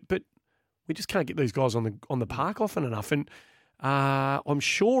great, but we just can't get these guys on the park often enough. And I'm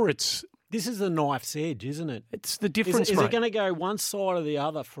sure it's... This is the knife's edge, isn't it? It's the difference, Is mate. it going to go one side or the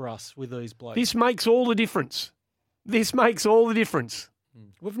other for us with these blokes? This makes all the difference. This makes all the difference.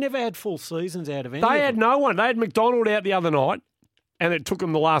 We've never had full seasons out of any They of had them. no one. They had McDonald out the other night, and it took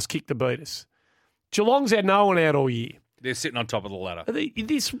them the last kick to beat us. Geelong's had no one out all year. They're sitting on top of the ladder.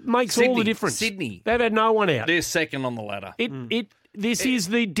 This makes all the difference. Sydney. They've had no one out. They're second on the ladder. This is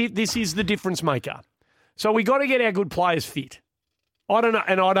the difference maker. So we got to get our good players fit. I don't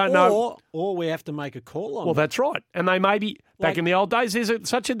know. Or we have to make a call on Well, them. that's right. And they may be, back in the old days,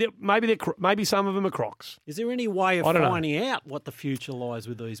 maybe some of them are crocs. Is there any way of finding out what the future lies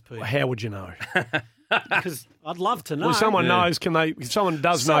with these people? How would you know? Because I'd love to know. Well, if someone knows, if someone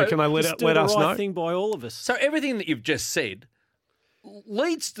does know, can they let Just do us the right know? thing by all of us. So everything that you've just said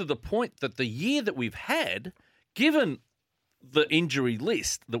leads to the point that the year that we've had, given the injury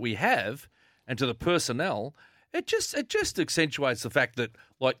list that we have and to the personnel, it just accentuates the fact that,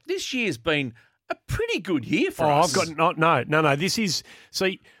 like, this year's been a pretty good year for us. No. This is,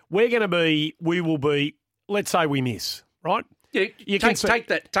 we will be, let's say we miss, right? Yeah, take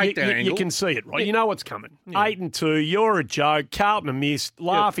that angle. You can see it, right? You know what's coming. Yeah. 8-2, you're a joke. Carlton a miss,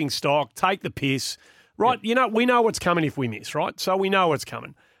 laughing stock, take the piss, right? Yep. You know, we know what's coming if we miss, right? So we know what's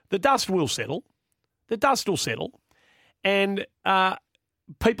coming. The dust will settle. And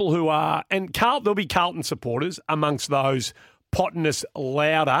people who are, and there'll be Carlton supporters amongst those potting us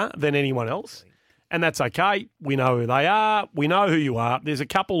louder than anyone else. And that's okay. We know who they are. We know who you are. There's a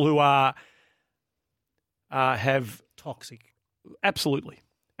couple who have toxic. Absolutely.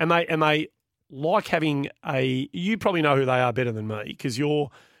 And they like having you probably know who they are better than me because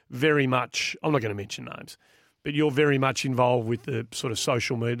you're very much, I'm not going to mention names, but you're very much involved with the sort of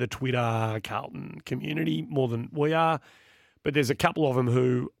social media, the Twitter, Carlton community more than we are. But there's a couple of them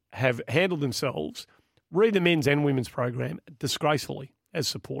who have handled themselves, read the men's and women's program, disgracefully as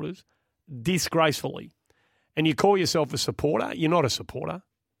supporters, disgracefully. And you call yourself a supporter, you're not a supporter.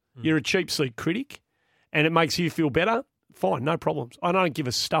 You're a cheap seat critic and it makes you feel better. Fine, no problems. I don't give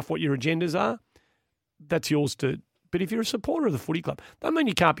a stuff what your agendas are. That's yours to. But if you're a supporter of the footy club, don't mean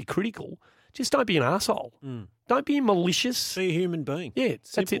you can't be critical. Just don't be an arsehole. Don't be malicious. Be a human being. Yeah,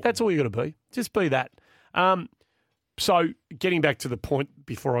 that's it. That's all you got to be. Just be that. So getting back to the point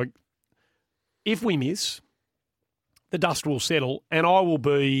if we miss, the dust will settle and I will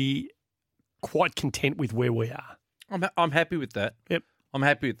be quite content with where we are. I'm happy with that. Yep. I'm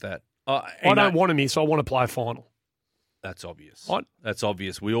happy with that. I don't want to miss. I want to play a final. That's obvious. What? That's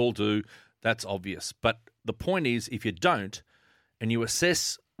obvious. We all do. That's obvious. But the point is, if you don't and you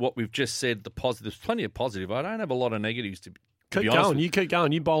assess what we've just said, the positives, plenty of positive. I don't have a lot of negatives to be Keep honest going. with. You keep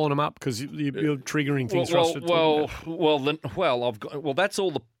going. You're bowling them up because you're triggering things for us to talk about. That's all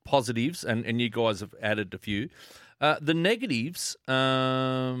the positives, and you guys have added a few. The negatives,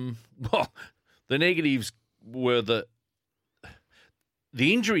 the negatives were the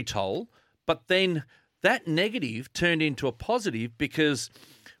injury toll, but then that negative turned into a positive because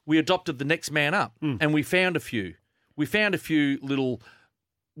we adopted the next man up, and we found a few. We found a few little.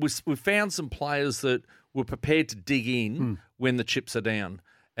 We found some players that were prepared to dig in when the chips are down,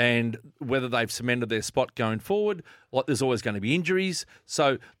 and whether they've cemented their spot going forward. Like there's always going to be injuries,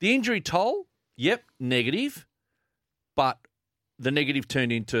 so the injury toll, negative, but the negative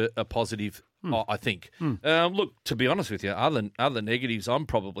turned into a positive. I think. Look, to be honest with you, other negatives, I'm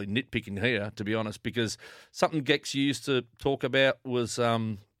probably nitpicking here, to be honest, because something Gex used to talk about was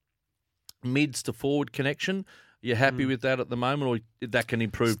mids to forward connection. Are you happy with that at the moment, or that can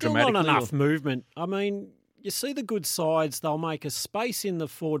improve dramatically? Still not enough movement. I mean, you see the good sides, they'll make a space in the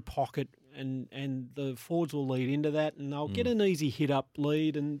forward pocket and the forwards will lead into that and they'll get an easy hit-up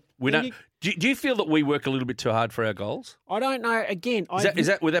lead. And we don't. Do you feel that we work a little bit too hard for our goals? I don't know. Again, would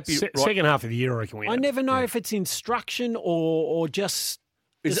that be right? Second half of the year, I reckon we have. I never know if it's instruction or just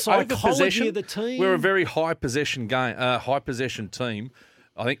the Is it psychology of the team. We're a very high possession team.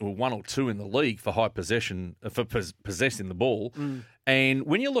 I think we're 1 or 2 in the league for high possession for possessing the ball. And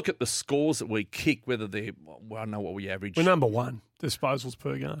when you look at the scores that we kick, whether they're I don't know what we average. We're number 1 disposals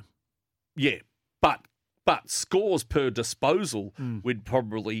per game. Yeah, but scores per disposal would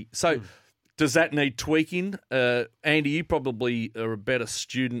probably Does that need tweaking? Andy, you probably are a better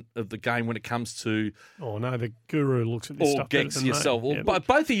student of the game when it comes to... Oh, no, the guru looks at this stuff better Geeks than yourself. me. Both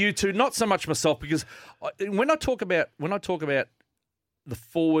of you two, not so much myself, because when I talk about the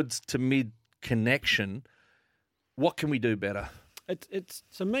forwards to mid connection, what can we do better? It's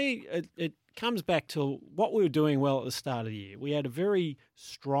to me, it comes back to what we were doing well at the start of the year. We had a very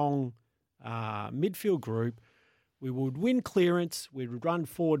strong midfield group. We would win clearance. We'd run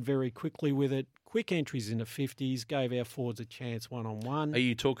forward very quickly with it. Quick entries in the 50s, gave our forwards a chance one-on-one. Are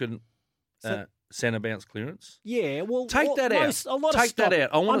you talking centre bounce clearance? Yeah, well, take that out. A lot take of stuff. that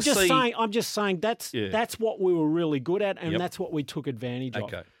out. I want to see. I'm just saying that's what we were really good at, and that's what we took advantage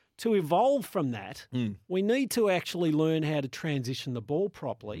of. To evolve from that, we need to actually learn how to transition the ball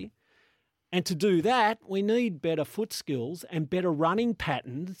properly. And to do that, we need better foot skills and better running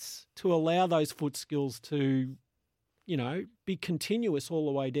patterns to allow those foot skills to, be continuous all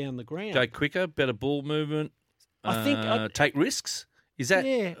the way down the ground. Go quicker, better ball movement. I think take risks. Is that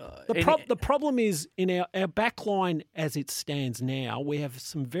the problem is in our back line as it stands now, we have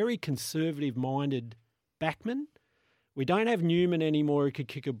some very conservative-minded backmen. We don't have Newman anymore who could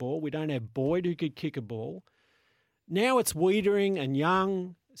kick a ball. We don't have Boyd who could kick a ball. Now it's Wiedering and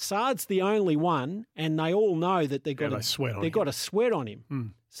Young. Sard's the only one, and they all know that they've got a sweat on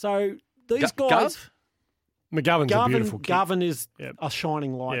him. So these guys... McGovern's a beautiful kick. Govan is a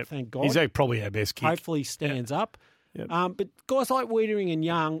shining light, thank God. He's probably our best kick. Hopefully he stands up. Yep. But guys like Wiedering and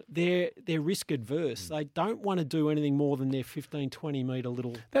Young, they're risk adverse. They don't want to do anything more than their 15, 20 metre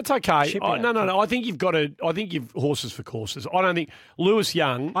little. That's okay. No. I think you've horses for courses. I don't think Lewis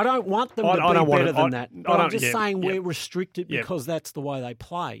Young. I don't want them to be better than that. But I'm just saying we're restricted because that's the way they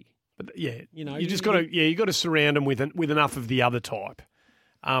play. But you just got to you got to surround them with enough of the other type.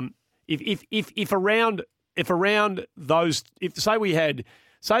 If around those,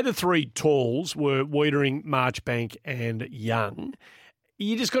 say the three talls were Wiedering, Marchbank and Young,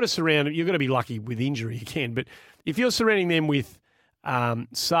 you just got to surround them. You've got to be lucky with injury again. But if you're surrounding them with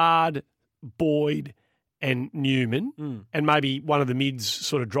Sard, Boyd and Newman and maybe one of the mids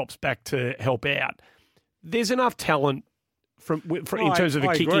sort of drops back to help out, there's enough talent in terms of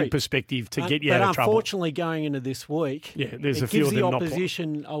a kicking perspective to get you out of trouble. But unfortunately, going into this week, there's a few gives of them the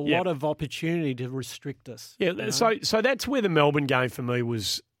opposition a lot of opportunity to restrict us. Yeah, so that's where the Melbourne game for me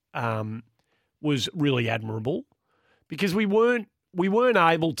was really admirable, because we weren't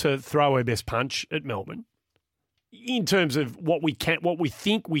able to throw our best punch at Melbourne in terms of what we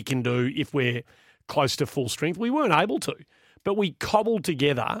think we can do if we're close to full strength. We weren't able to, but we cobbled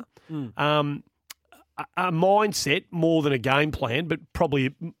together. A mindset more than a game plan, but probably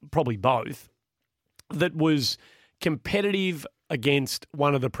both, that was competitive against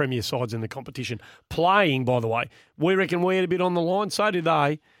one of the premier sides in the competition. Playing, by the way, we reckon we had a bit on the line. So did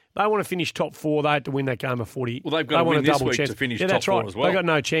they. They want to finish top four. They had to win that game of footy. Well, they've got to win this week to finish top four as well. They've got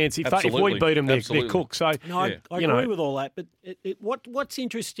no chance. If we beat them, they're cooked. So, I agree with all that. But what's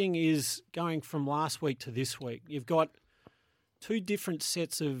interesting is going from last week to this week, you've got two different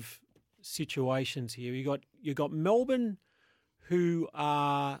sets of situations here. You got Melbourne, who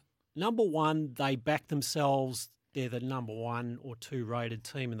are number one. They back themselves. They're the number 1 or 2 rated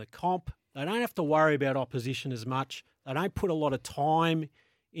team in the comp. They don't have to worry about opposition as much. They don't put a lot of time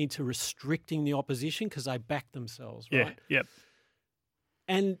into restricting the opposition because they back themselves, right? Yeah, yep.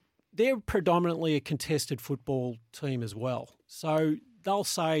 And they're predominantly a contested football team as well. So they'll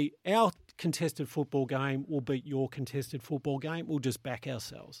say, our contested football game will beat your contested football game. We'll just back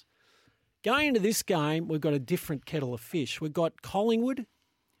ourselves. Going into this game, we've got a different kettle of fish. We've got Collingwood.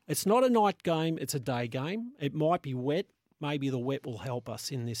 It's not a night game, it's a day game. It might be wet. Maybe the wet will help us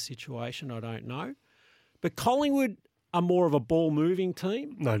in this situation. I don't know. But Collingwood are more of a ball-moving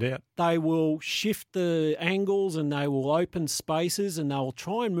team. No doubt. They will shift the angles and they will open spaces and they'll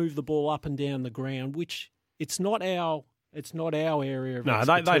try and move the ball up and down the ground, which it's not our area of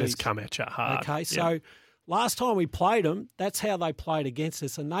expertise. They just come at you hard. Okay, so last time we played them, that's how they played against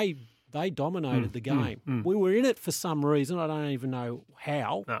us, and they dominated the game. We were in it for some reason. I don't even know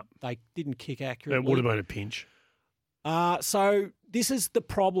how. No. They didn't kick accurately. It would have been a pinch. So this is the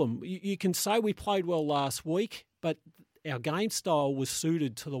problem. You can say we played well last week, but our game style was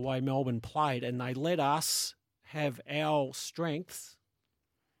suited to the way Melbourne played, and they let us have our strengths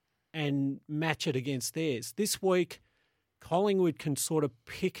and match it against theirs. This week, Collingwood can sort of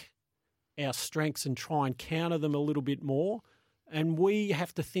pick our strengths and try and counter them a little bit more. And we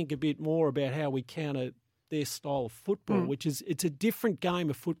have to think a bit more about how we counter their style of football, which is it's a different game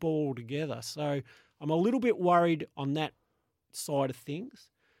of football altogether. So I'm a little bit worried on that side of things.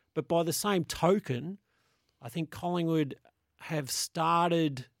 But by the same token, I think Collingwood have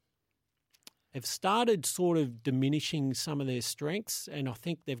started have started sort of diminishing some of their strengths, and I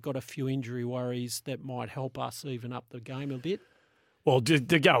think they've got a few injury worries that might help us even up the game a bit. Well, De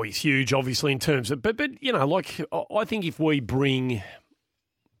Go is huge, obviously, in terms of, but you know, like I think if we bring,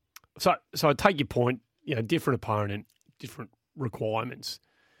 so I take your point, you know, different opponent, different requirements.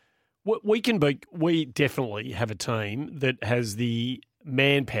 We definitely have a team that has the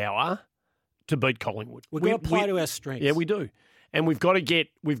manpower to beat Collingwood. We've got to play to our strengths. Yeah, we do. And we've got to get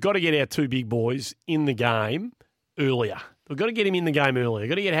our two big boys in the game earlier. We've got to get him in the game earlier. We've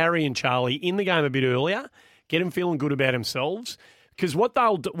got to get Harry and Charlie in the game a bit earlier, get them feeling good about themselves. Because what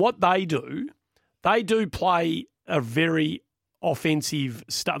they do play a very offensive.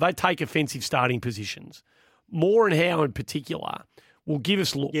 They take offensive starting positions. Moore and Howe in particular will give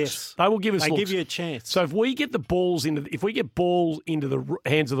us looks. Yes, they will give us. They give you a chance. So if we get balls into the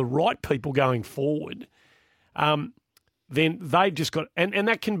hands of the right people going forward, then they've just got, and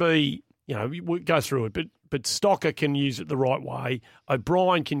that can be, you know, we go through it, but Stocker can use it the right way.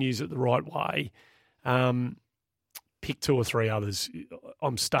 O'Brien can use it the right way. Pick two or three others.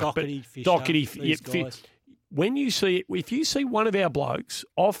 I'm stuck. Doherty, Fisher, Doherty, guys. When you see, if you see one of our blokes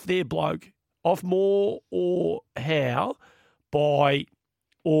off Moore or Howe by,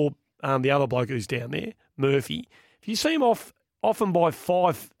 or the other bloke who's down there, Murphy, if you see him off them by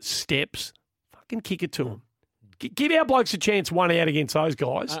 5 steps, fucking kick it to him. Give our blokes a chance one out against those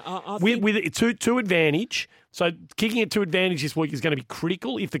guys with to advantage. So kicking it to advantage this week is going to be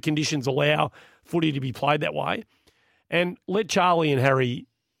critical if the conditions allow footy to be played that way. And let Charlie and Harry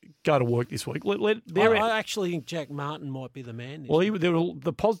go to work this week. I actually think Jack Martin might be the man. Well,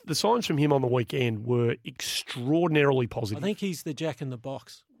 the signs from him on the weekend were extraordinarily positive. I think he's the Jack in the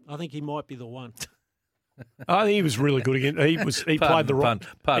box. I think he might be the one. I think he was really good again. He played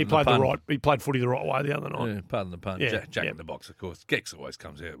footy the right way the other night. Yeah, pardon the pun. Yeah, Jack in the box, of course. Gex always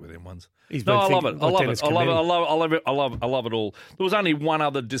comes out with them ones. I love it. I love it all. There was only one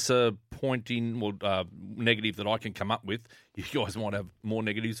other disappointing negative that I can come up with. You guys might have more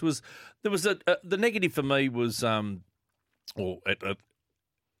negatives. The negative for me was the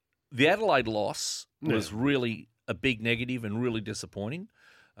Adelaide loss was really a big negative and really disappointing.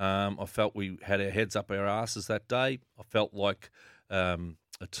 I felt we had our heads up our asses that day. I felt like a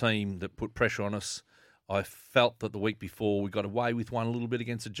team that put pressure on us. I felt that the week before we got away with one a little bit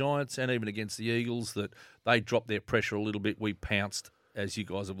against the Giants and even against the Eagles, that they dropped their pressure a little bit. We pounced, as you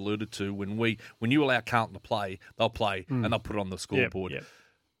guys have alluded to. When you allow Carlton to play, they'll play and they'll put it on the scoreboard. Yep.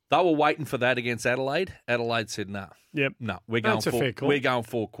 They were waiting for that against Adelaide. Adelaide said, "No, we're going We're going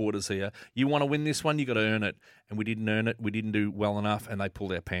 4 quarters here. You want to win this one, you got to earn it." And we didn't earn it. We didn't do well enough, and they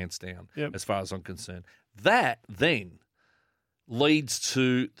pulled our pants down. As far as I'm concerned, that then leads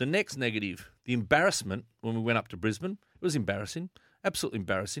to the next negative: the embarrassment when we went up to Brisbane. It was embarrassing, absolutely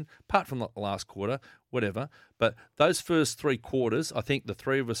embarrassing. Apart from the last quarter, whatever. But those first 3 quarters, I think the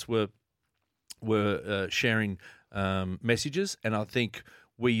 3 of us were sharing messages, and I think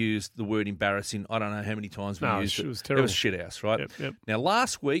we used the word embarrassing. I don't know how many times we used it. It was terrible. It was shit house, right? Yep. Now,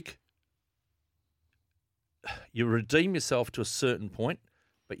 last week, you redeem yourself to a certain point,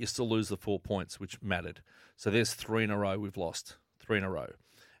 but you still lose the 4 points, which mattered. So there's 3 in a row we've lost, 3 in a row.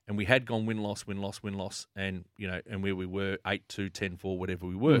 And we had gone win-loss, and, you know, and where we were, 8-2, 10-4, whatever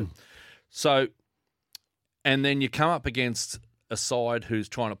we were. So, and then you come up against a side who's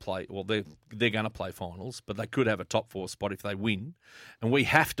trying to play, well, they're going to play finals, but they could have a top 4 spot if they win, and we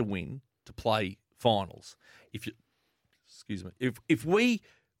have to win to play finals. If we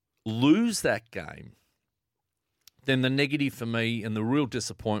lose that game, then the negative for me and the real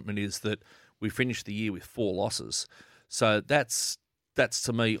disappointment is that we finished the year with 4 losses. So that's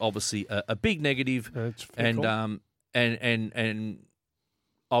to me obviously a big negative, and I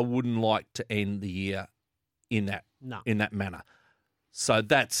wouldn't like to end the year in that manner. So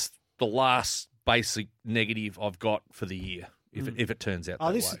that's the last basic negative I've got for the year, if it turns out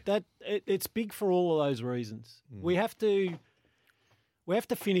that way. It's big for all of those reasons. We have to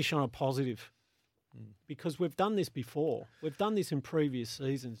finish on a positive, because we've done this before. We've done this in previous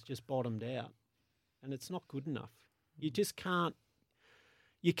seasons, just bottomed out, and it's not good enough. You just can't.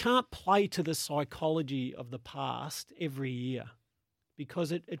 You can't play to the psychology of the past every year,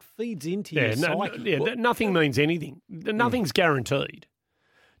 because it feeds into your psyche. Nothing means anything. Nothing's guaranteed.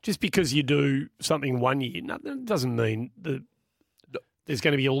 Just because you do something one year, doesn't mean that there's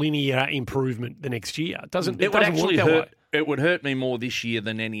going to be a linear improvement the next year. It doesn't work that way. It would hurt me more this year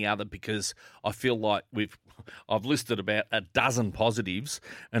than any other, because I feel like I've listed about a dozen positives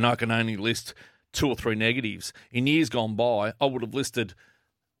and I can only list 2 or 3 negatives. In years gone by, I would have listed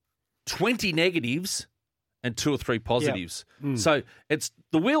 20 negatives and 2 or 3 positives. So it's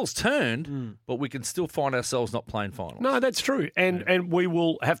the wheels turned, but we can still find ourselves not playing finals. No, that's true. And we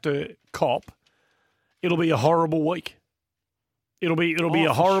will have to cop. It'll be a horrible week. It'll be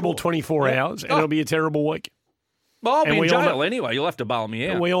a horrible 24 hours, and it'll be a terrible week. Well, I'll be in jail anyway. You'll have to bail me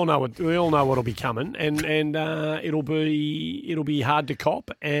out. We all know what'll be coming, and it'll be hard to cop,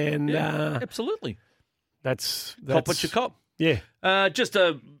 and absolutely. That's cop what you cop. Yeah.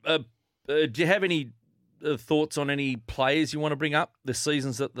 Do you have any thoughts on any players you want to bring up, the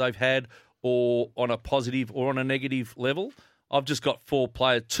seasons that they've had, or on a positive or on a negative level? I've just got 4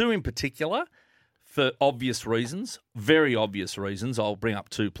 players, 2 in particular, for obvious reasons, very obvious reasons. I'll bring up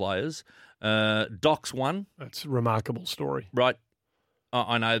 2 players. Doc's one. That's a remarkable story. Right.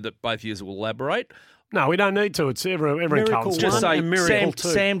 I know that both of you will elaborate. No, we don't need to. It's everyone comes. Just say Miracle 2.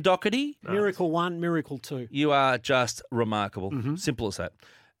 Sam Doherty. Miracle 1, Miracle 2. You are just remarkable. Simple as that.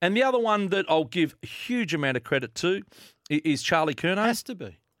 And the other one that I'll give a huge amount of credit to is Charlie Curnow. Has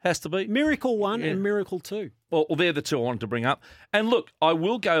to be. Miracle 1 and Miracle 2. Well, they're the 2 I wanted to bring up. And look, I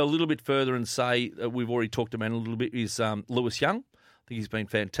will go a little bit further and say, we've already talked about it a little bit, is Lewis Young. I think he's been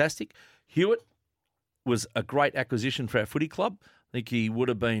fantastic. Hewitt was a great acquisition for our footy club. I think he would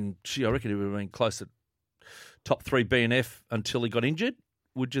have been, I reckon he would have been close to top 3 BNF until he got injured.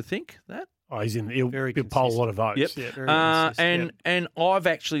 Would you think that? Oh, he'll poll a lot of votes. Yep. Yeah, and I've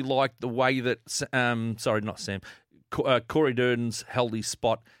actually liked the way that, Corey Durden's held his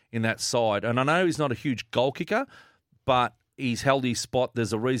spot in that side. And I know he's not a huge goal kicker, but he's held his spot.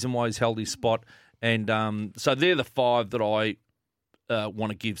 There's a reason why he's held his spot. And so they're the 5 that I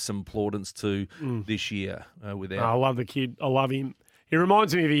want to give some plaudits to this year. I love the kid. I love him. He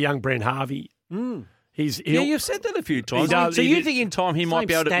reminds me of a young Brent Harvey. You've said that a few times. So you think in time he might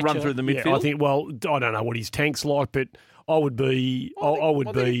be able to run through the midfield? Yeah, I think. Well, I don't know what his tank's like, but I would be. I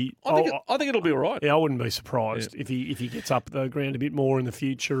think it'll be all right. Yeah, I wouldn't be surprised if he gets up the ground a bit more in the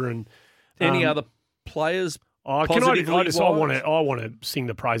future. And any other players? I want to sing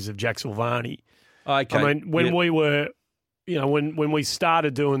the praises of Jack Silvani. Okay. I mean, when we were, when we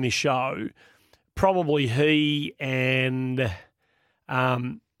started doing this show, probably he and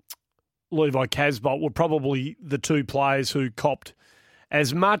Levi Casbolt were probably the 2 players who copped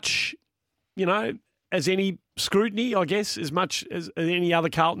as much, as any scrutiny, I guess, as much as any other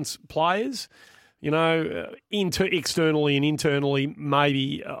Carlton's players. Externally and internally,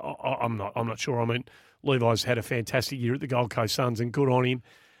 maybe I'm not sure. I mean, Levi's had a fantastic year at the Gold Coast Suns, and good on him.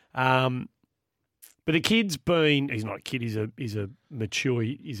 But the kid's he's not a kid. He's a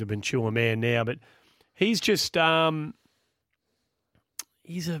mature man now. But he's just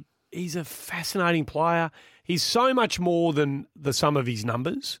he's a fascinating player. He's so much more than the sum of his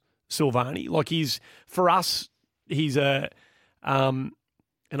numbers, Silvani. Like for us, he's a and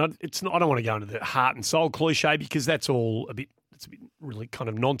I don't want to go into the heart and soul cliche because that's all it's a bit really kind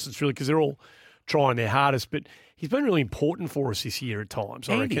of nonsense, really, because they're all trying their hardest. But he's been really important for us this year at times.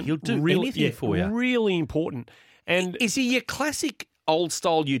 I reckon he'll do anything for you. Really important. And is he your classic old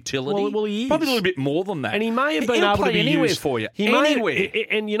style utility? Well, he is. Probably a little bit more than that. And he may have been able to be anywhere used for you. Anywhere.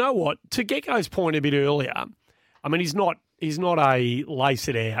 And you know what? To Gecko's point a bit earlier, I mean, he's not a lace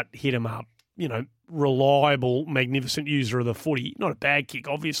it out, hit him up, reliable, magnificent user of the footy. Not a bad kick,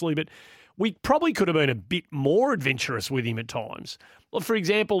 obviously, but we probably could have been a bit more adventurous with him at times. Well, for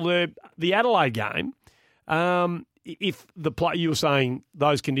example, the Adelaide game, if you were saying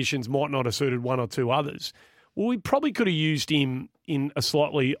those conditions might not have suited one or 2 others, well, we probably could have used him in a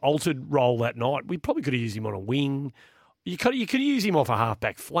slightly altered role that night. We probably could have used him on a wing. You could use him off a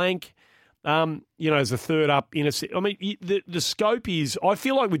halfback flank, as a third up. I mean, the scope is, I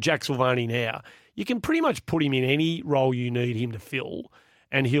feel like with Jack Silvani now, you can pretty much put him in any role you need him to fill,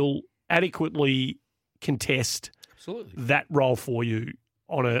 and he'll adequately contest that role for you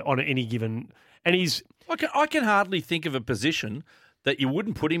on any given. And I can hardly think of a position that you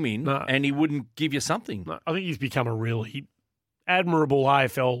wouldn't put him in and he wouldn't give you something. No, I think he's become a really admirable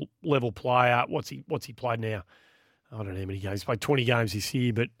AFL level player. What's he played now? I don't know how many games. He's played 20 games this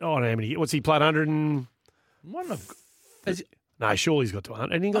year, but I don't know how many. What's he played? 100 and... No, surely he's got to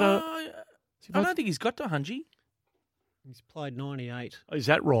 100. And he got I don't think he's got to 100. He's played 98. Is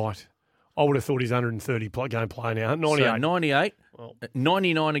that right? I would have thought he's 130 game player now. 98. So 98,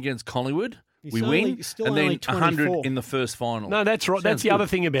 99 against Collingwood. We win, and then 100 in the first final. No, that's right. That's the other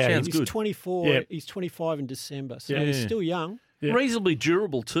thing about him. He's 24. Yeah. He's 25 in December, so he's still young. Yeah. Reasonably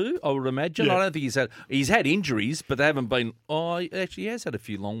durable too, I would imagine. Yeah. I don't think he's had injuries, but they haven't been. Actually, he has had a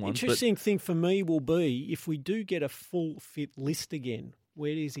few long ones. Interesting thing for me will be if we do get a full fit list again.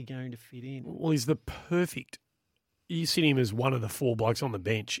 Where is he going to fit in? Well, he's the perfect you sit him as one of the 4 blokes on the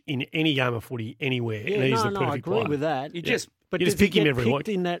bench in any game of footy anywhere, and he's the perfect I agree player. with that. But does pick he him get every picked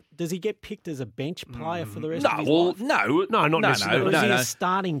week. in that? Does he get picked as a bench player for the rest of his life? No, not necessarily. Or is he a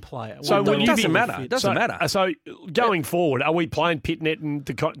starting player? So Well, when it doesn't matter. It doesn't matter. So going forward, are we playing Pitnet and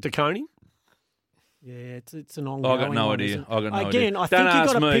DeConey? Yeah, it's an ongoing. I got no one, idea. isn't it? I got no idea. Again, I Don't think ask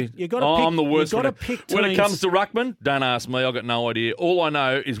you got to me. pick. You got to pick. I'm the worst. You got to pick when it teams. comes to ruckman, don't ask me. I got no idea. All I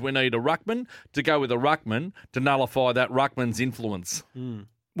know is we need a ruckman to go with a ruckman to nullify that ruckman's influence.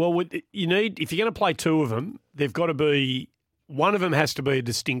 Well, you need if you're going to play 2 of them, they've got to be one of them has to be a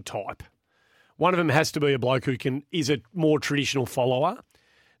distinct type. One of them has to be a bloke who is a more traditional follower.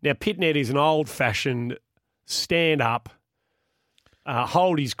 Now, Pitnet is an old-fashioned stand up.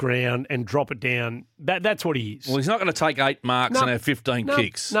 Hold his ground and drop it down. That's what he is. Well, he's not going to take 8 marks and have 15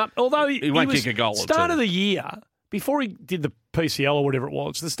 kicks. No, although he won't kick a goal or Start two. of the year, before he did the PCL or whatever it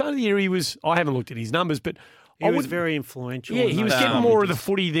was, the start of the year he was. I haven't looked at his numbers, but He was very influential. Yeah, in he was those getting more of the numbers.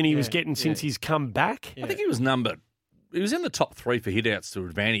 footy than he was getting since he's come back. I think he was numbered. He was in the top 3 for hit-outs to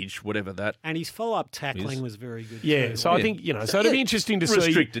advantage, whatever that. And his follow-up tackling was very good. Yeah, too. so I think so it'd be interesting to see.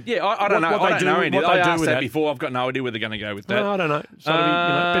 Restricted. Yeah, I don't know. what I they don't know. do- Andy. what I they do asked with that that. before. I've got no idea where they're going to go with that. No, I don't know. So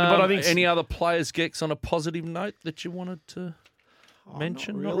but I think any other players, Gex, on a positive note that you wanted to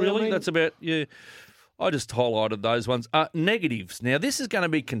mention? not Not really. really. I mean- That's about I just highlighted those ones. Negatives. Now, this is going to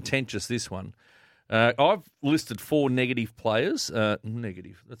be contentious. This one. I've listed 4 negative players.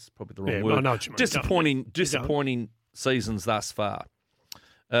 Negative. That's probably the wrong Yeah, word. I know what you mean. Disappointing seasons thus far.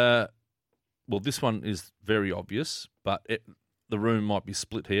 Well, this one is very obvious, but the room might be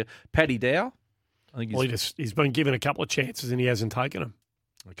split here. Paddy Dow. I think he's been given a couple of chances and he hasn't taken them.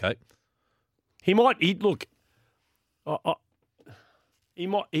 okay. He might. Look. He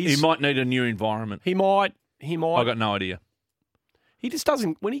might. He might need a new environment. He might. I got no idea. He just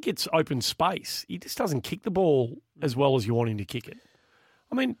doesn't. When he gets open space, he just doesn't kick the ball as well as you want him to kick it.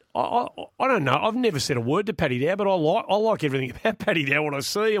 I mean, I don't know. I've never said a word to Paddy Dow, but I like everything about Paddy Dow, what I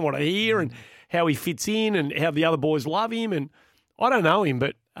see and what I hear, and how he fits in, and how the other boys love him. And I don't know him,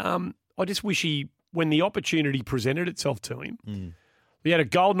 but I just wish when the opportunity presented itself to him, he had a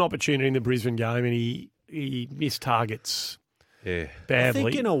golden opportunity in the Brisbane game, and he missed targets. Yeah, badly. I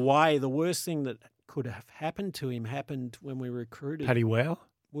think in a way, the worst thing that could have happened to him happened when we recruited. Paddy Wow.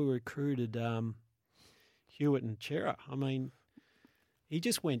 We recruited Hewitt and Chera. I mean, he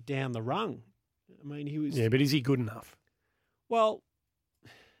just went down the rung. I mean, he was. Yeah, but is he good enough? Well,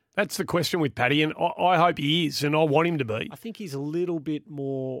 that's the question with Paddy, and I hope he is, and I want him to be. I think he's a little bit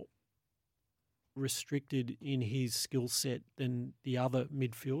more restricted in his skill set than the other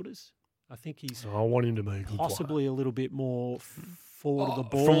midfielders. I think he's I want him to be a good possibly a little bit more forward of the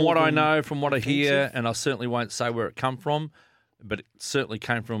ball. From what I than know, from what I hear, defensive. and I certainly won't say where it come from, but it certainly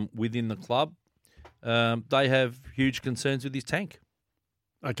came from within the club. They have huge concerns with his tank.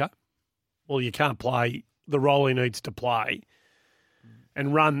 Okay. Well, you can't play the role he needs to play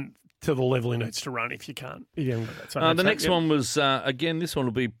and run to the level he needs to run if you can't. If you haven't got that. So The next one was, again, this one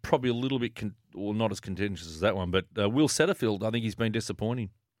will be probably a little bit, or not as contentious as that one, but Will Setterfield, I think he's been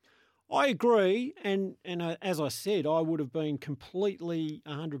disappointing. I agree, and as I said, I would have been completely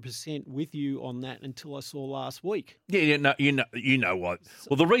 100% with you on that until I saw last week. Yeah, no, you know what?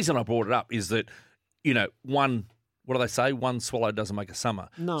 Well, the reason I brought it up is that, what do they say? One swallow doesn't make a summer.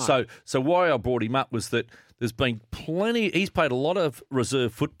 No. So why I brought him up was that there's been he's played a lot of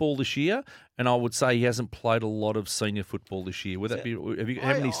reserve football this year, and I would say he hasn't played a lot of senior football this year. Would that be?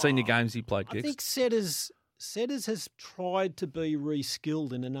 How many senior games he played, Gex? I think Setters has tried to be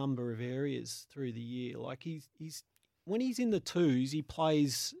reskilled in a number of areas through the year. Like he's when he's in the twos, he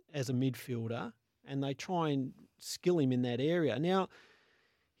plays as a midfielder, and they try and skill him in that area. Now,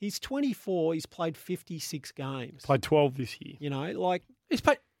 he's 24. He's played 56 games. Played 12 this year. He's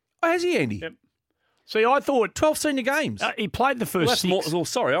played. Oh, has he, Andy? Yep. See, I thought 12 senior games. He played the first Well, that's 6. more. Well,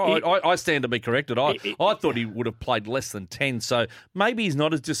 sorry, I stand to be corrected. I thought he would have played less than 10. So maybe he's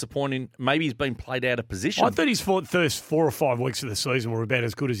not as disappointing. Maybe he's been played out of position. I thought his first 4 or 5 weeks of the season were about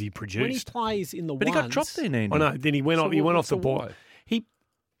as good as he produced. When he plays in the but ones, he got dropped there, Andy. I know. Then he went off the ball. why?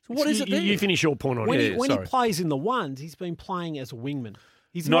 So what is it there? You finish your point on when it. he plays in the ones, he's been playing as a wingman.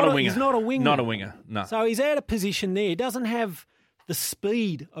 He's Not a winger. He's not a wingman. Not a winger, no. So he's out of position there. He doesn't have the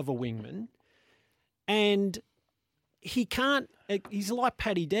speed of a wingman, and he can't. He's like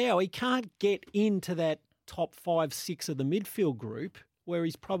Paddy Dow. He can't get into that top 5, 6 of the midfield group where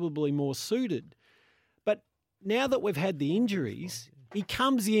he's probably more suited. But now that we've had the injuries, he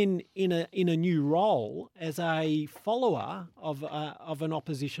comes in a new role as a follower of an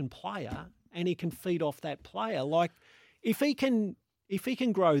opposition player, and he can feed off that player. Like if he can if he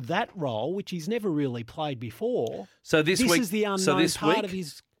can grow that role, which he's never really played before, so this week, is the unknown part of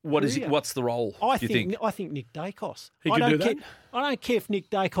his career. What's the role? I do you think? I think Nick Dacos. He could do that? I don't care if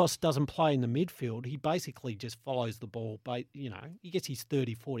Nick Dacos doesn't play in the midfield. He basically just follows the ball. He gets his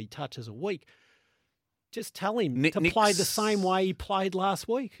 30, 40 touches a week. Just tell him to play the same way he played last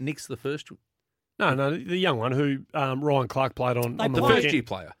week. Nick's the first. No, the young one who Ryan Clark played on the first year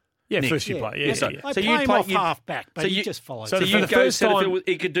player. Yeah, Nick. first year player. Yeah, They play him off half-back, but he just follows. So you the go first time Setterfield,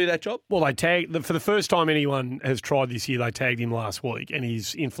 he could do that job? Well, they tagged for the first time anyone has tried this year. They tagged him last week, and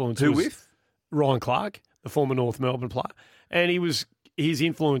his influence was with Ryan Clark, the former North Melbourne player, and his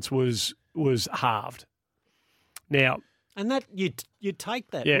influence was halved. Now, and that you'd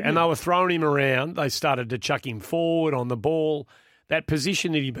take that. Yeah, and you? they were throwing him around. They started to chuck him forward on the ball. That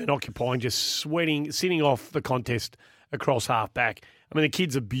position that he'd been occupying, just sitting off the contest across half-back. I mean, the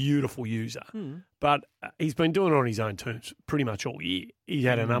kid's a beautiful user, but he's been doing it on his own terms pretty much all year. He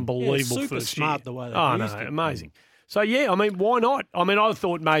had an unbelievable super first smart year. the way they used him. Amazing. So, yeah, I mean, why not? I mean, I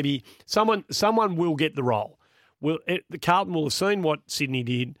thought maybe someone will get the role. The Carlton will have seen what Sydney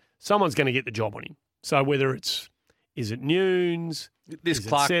did. Someone's going to get the job on him. So whether is it Nunes? This is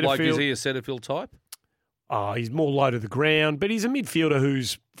Clark it bloke, is Setterfield? he a Setterfield type? Oh, he's more low to the ground, but he's a midfielder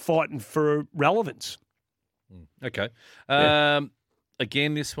who's fighting for relevance. Okay.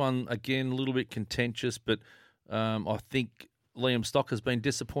 Again, this one, a little bit contentious, but I think Liam Stock has been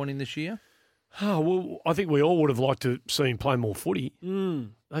disappointing this year. Oh, well, I think we all would have liked to see him play more footy.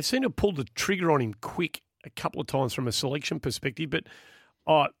 They seem to have pulled the trigger on him quick a couple of times from a selection perspective, but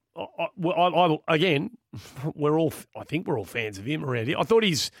again, I think we're all fans of him around here. I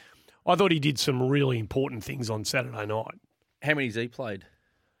thought he did some really important things on Saturday night. How many's he played?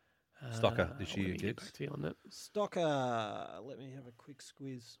 Stocker this year, Get back to you on that. Stocker, let me have a quick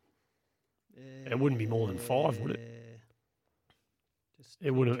squiz. It wouldn't be more than 5, would it?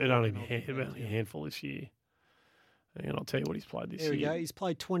 It'd only be a handful this year. And I'll tell you what he's played this year. There we go. He's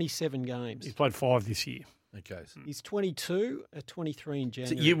played 27 games. He's played 5 this year. Okay. He's 22, 23 in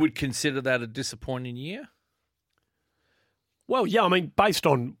January. So you would consider that a disappointing year? Well, yeah, I mean, based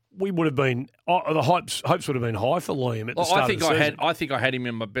on we would have been the hopes would have been high for Liam at the start of the season. I think I had him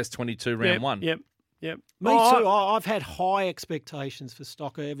in my best 22 round one. Yep. Me too. I've had high expectations for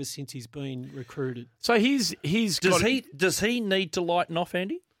Stocker ever since he's been recruited. So does he need to lighten off,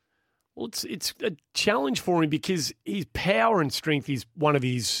 Andy? Well, it's a challenge for him because his power and strength is one of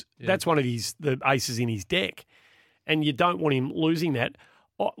his. Yeah. That's one of the aces in his deck, and you don't want him losing that.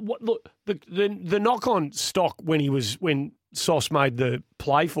 Look, the knock on Stock when Sauce made the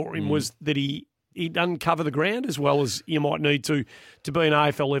play for him was that he doesn't cover the ground as well as you might need to be an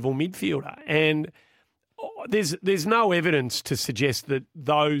AFL level midfielder, and there's no evidence to suggest that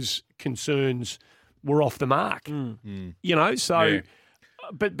those concerns were off the mark. You know, so. Yeah.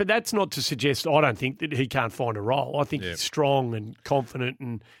 But that's not to suggest I don't think that he can't find a role. I think he's strong and confident,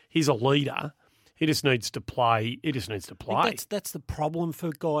 and he's a leader. He just needs to play. That's the problem for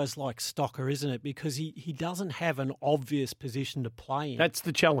guys like Stocker, isn't it? Because he doesn't have an obvious position to play in. That's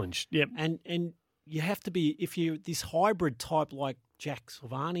the challenge. Yep. And you have to be, if you this hybrid type like Jack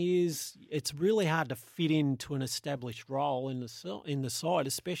Silvani is, it's really hard to fit into an established role in the side,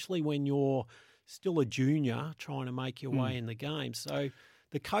 especially when you're still a junior trying to make your way in the game. So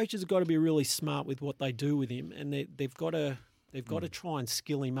the coaches have got to be really smart with what they do with him, and they've got to try and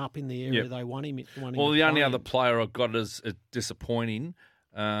skill him up in the area they want him. Well, the only other player I've got as disappointing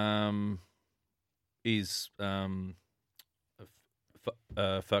is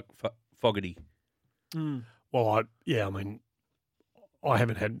Fogarty. Well, I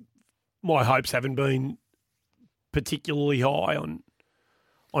haven't had my hopes haven't been particularly high on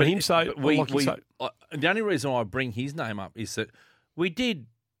him. So the only reason I bring his name up is that we did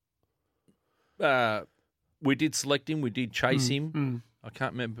select him. We did chase him. I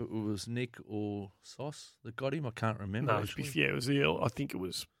can't remember if it was Nick or Sauce that got him. I can't remember. No, it was the. I think it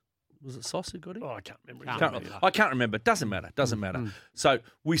was. Was it Sauce who got him? Oh, I can't remember. I can't remember. Doesn't matter. So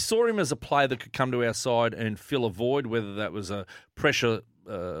we saw him as a player that could come to our side and fill a void, whether that was a pressure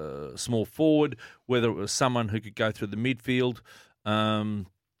small forward, whether it was someone who could go through the midfield.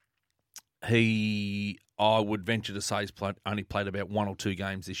 I would venture to say, he's only played about 1 or 2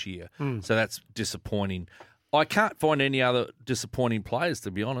 games this year. So that's disappointing. I can't find any other disappointing players,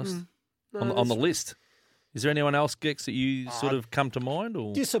 to be honest, on the list. Is there anyone else, Gex, that you sort of come to mind?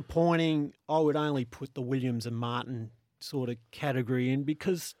 Or disappointing, I would only put the Williams and Martin sort of category in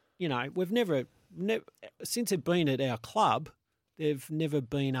because, we've never since they've been at our club, they've never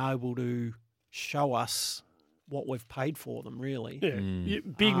been able to show us what we've paid for them, really. Yeah,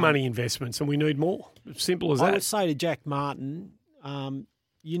 big money investments, and we need more. Simple as that. I would say to Jack Martin,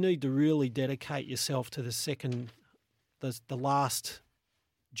 you need to really dedicate yourself to the last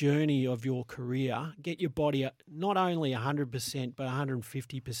journey of your career. Get your body not only 100% but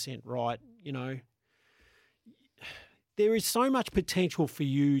 150% right. You know, there is so much potential for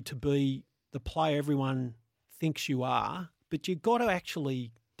you to be the player everyone thinks you are, but you've got to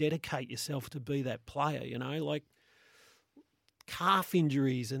actually dedicate yourself to be that player. You know, like calf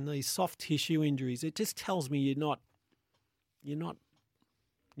injuries and these soft tissue injuries. It just tells me you're not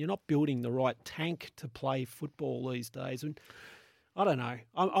building the right tank to play football these days. And I don't know.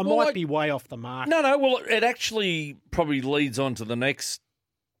 I might be way off the mark. No. Well, it actually probably leads on to the next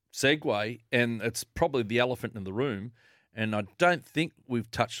segue, and it's probably the elephant in the room. And I don't think we've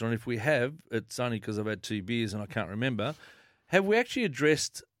touched on it. If we have, it's only because I've had 2 beers and I can't remember. Have we actually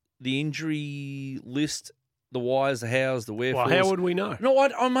addressed the injury list, the whys, the hows, the wherefores? Well, how would we know? No,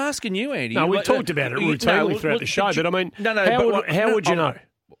 I'm asking you, Andy. No, we talked about it routinely throughout the show, but I mean, how would you know?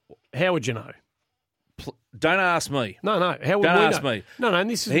 How would you know? Don't ask me. No. How would we know? Don't ask me. No. And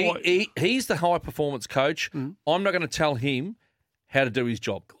this is he's the high performance coach. I'm not going to tell him how to do his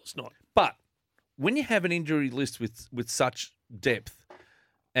job. Of course not. But when you have an injury list with such depth,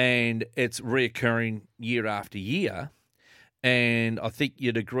 and it's reoccurring year after year, and I think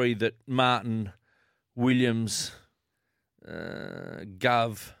you'd agree that Martin, Williams,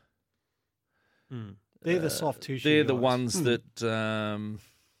 Gov, they're the soft tissue. They're guys. the ones that.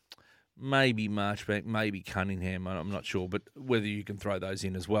 Maybe Marchbank, maybe Cunningham, I'm not sure, but whether you can throw those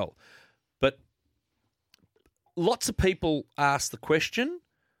in as well. But lots of people ask the question.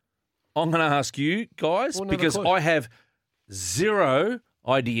 I'm going to ask you guys because I have zero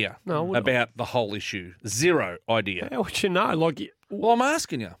idea about the whole issue. Zero idea. How would you know? Well, I'm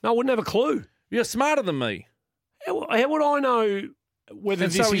asking you. No, I wouldn't have a clue. You're smarter than me. How would I know whether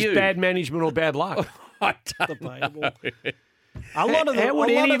this is bad management or bad luck? I don't know. How would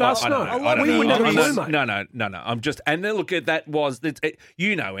any of us know? We would never know, mate. No. I'm just, and then look at that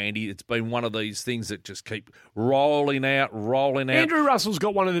Andy, it's been one of these things that just keep rolling out. Andrew Russell's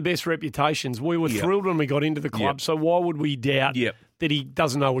got one of the best reputations. We were thrilled when we got into the club, so why would we doubt that he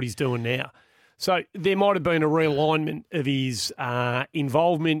doesn't know what he's doing now? So there might have been a realignment of his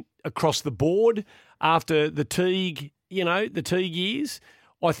involvement across the board after the Teague years.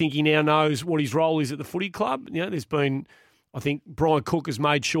 I think he now knows what his role is at the footy club. You know, there's been... I think Brian Cook has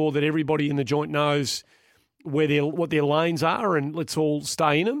made sure that everybody in the joint knows what their lanes are, and let's all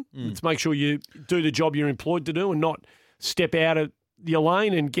stay in them. Let's make sure you do the job you're employed to do and not step out of your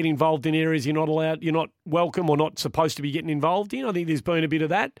lane and get involved in areas you're not allowed, you're not welcome or not supposed to be getting involved in. I think there's been a bit of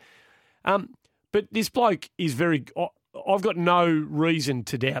that. But this bloke is very... I've got no reason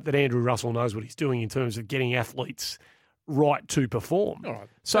to doubt that Andrew Russell knows what he's doing in terms of getting athletes right to perform. All right.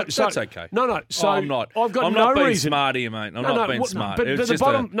 That's okay. No. So I'm not. I've got I'm no not being reason. smart here, mate. I'm not being smart. But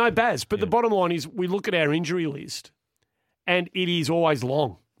the bottom line is we look at our injury list and it is always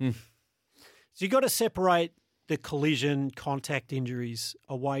long. So you've got to separate the collision contact injuries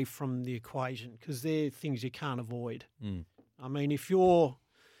away from the equation because they're things you can't avoid. I mean, if you're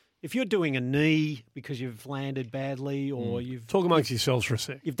doing a knee because you've landed badly or you've... Talk amongst yourselves for a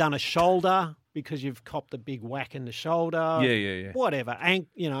sec. You've done a shoulder because you've copped a big whack in the shoulder. Yeah. Whatever.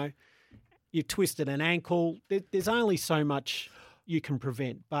 You twisted an ankle. There's only so much you can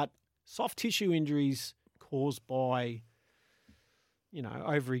prevent. But soft tissue injuries caused by,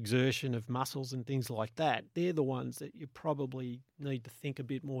 overexertion of muscles and things like that, they're the ones that you probably need to think a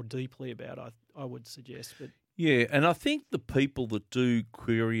bit more deeply about, I would suggest. But yeah, and I think the people that do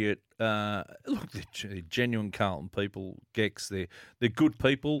query it, look, they're genuine Carlton people, Gex, they're good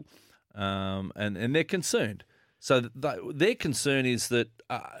people, and they're concerned. So their concern is that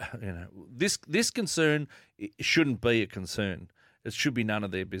this concern shouldn't be a concern. It should be none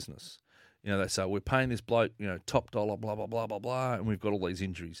of their business. They say we're paying this bloke, top dollar, blah blah blah blah blah, and we've got all these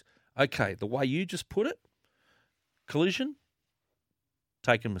injuries. Okay, the way you just put it, collision,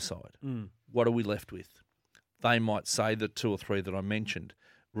 take them aside. What are we left with? They might say the 2 or 3 that I mentioned,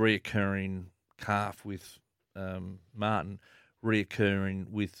 reoccurring calf with Martin, reoccurring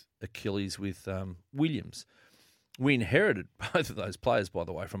with Achilles with Williams. We inherited both of those players, by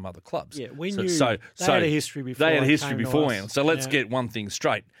the way, from other clubs. Yeah, we knew they had a history before. They had a history beforehand. So let's get one thing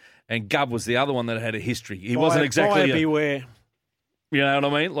straight. And Gubb was the other one that had a history. He wasn't exactly beware. You know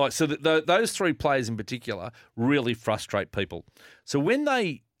what I mean? So those 3 players in particular really frustrate people. So when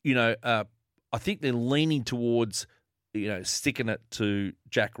they, I think they're leaning towards, sticking it to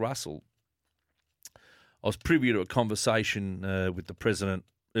Jack Russell. I was privy to a conversation with the president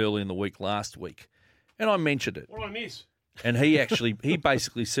early in the week last week, and I mentioned it. What did I miss? And he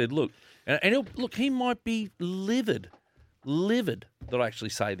basically said, look, he might be livid livid that I actually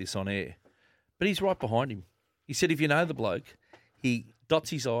say this on air, but he's right behind him. He said, if you know the bloke, he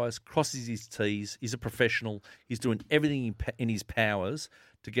dots his I's, crosses his T's. He's a professional. He's doing everything in his powers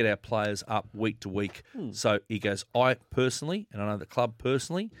to get our players up week to week. So he goes, I personally, and I know the club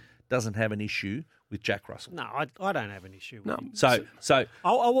personally, doesn't have an issue with Jack Russell. No, I don't have an issue with him. So I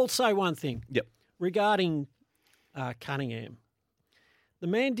will say one thing. Yep. Regarding Cunningham. The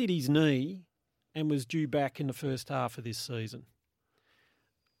man did his knee and was due back in the first half of this season.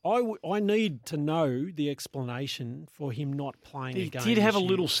 I need to know the explanation for him not playing a game. He did have a this year.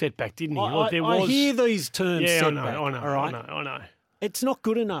 little setback, didn't he? I hear these terms. Yeah, setback, I know. all right? I know. It's not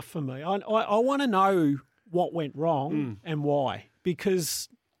good enough for me. I want to know what went wrong and why, because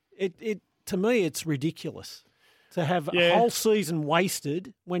it to me it's ridiculous to have a whole season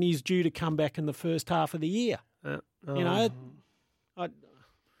wasted when he's due to come back in the first half of the year.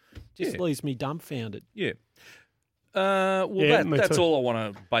 Just leaves me dumbfounded. Yeah. That's all I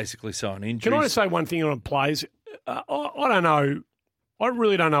want to basically say on injuries. Can I just say one thing on players? I don't know. I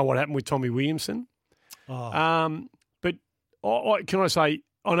really don't know what happened with Tommy Williamson. But can I say,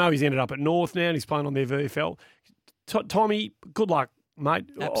 I know he's ended up at North now and he's playing on their VFL. Tommy, good luck, mate.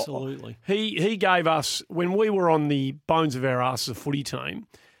 Absolutely. He gave us, when we were on the bones of our asses footy team,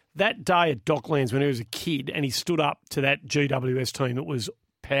 that day at Docklands when he was a kid and he stood up to that GWS team that was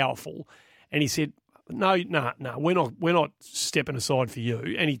powerful and he said, No, we're not stepping aside for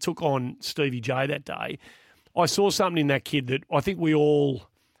you. And he took on Stevie J that day. I saw something in that kid that I think we all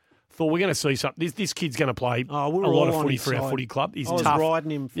thought we're going to see something. This kid's going to play a lot of footy for our footy club. He's tough. I was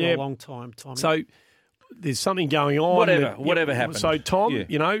riding him for a long time, Tommy. So there's something going on. Whatever happened. So Tom,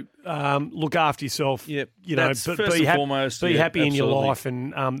 look after yourself. Yep. But be happy in your life,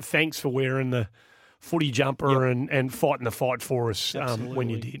 and thanks for wearing the footy jumper and fighting the fight for us when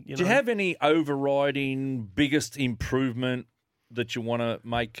you did. Do you have any overriding biggest improvement that you want to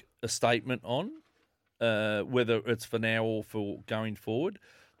make a statement on, whether it's for now or for going forward?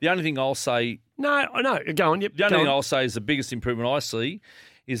 The only thing I'll say... No, go on. Yep, the only thing I'll say is the biggest improvement I see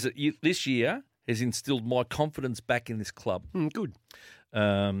is that this year has instilled my confidence back in this club. Good.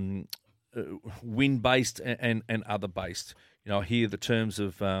 Win-based and other-based. I hear the terms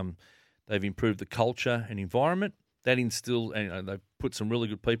of... they've improved the culture and environment. That instills, and they've put some really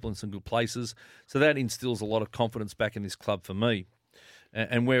good people in some good places. So that instills a lot of confidence back in this club for me,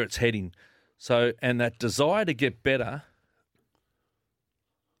 and where it's heading. So, and that desire to get better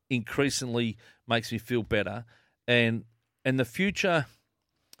increasingly makes me feel better. And the future,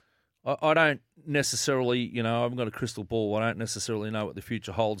 I don't necessarily, I haven't got a crystal ball. I don't necessarily know what the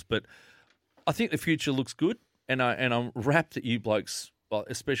future holds, but I think the future looks good. And I'm rapt at you blokes. Well,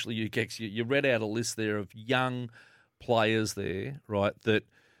 especially you, Gex, you read out a list there of young players there, right, that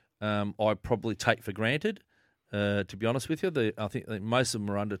I probably take for granted, to be honest with you. I think most of them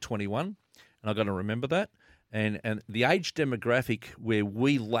are under 21, and I've got to remember that. And the age demographic where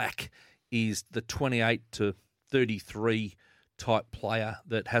we lack is the 28 to 33 type player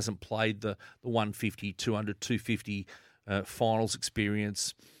that hasn't played the 150, 200, 250 finals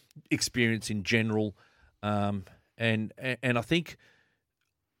experience in general. And I think...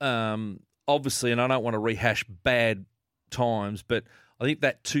 obviously, and I don't want to rehash bad times, but I think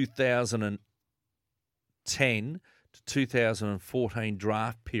that 2010 to 2014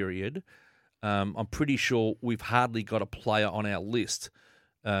 draft period, I'm pretty sure we've hardly got a player on our list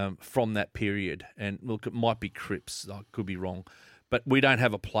from that period. And look, it might be Cripps, I could be wrong, but we don't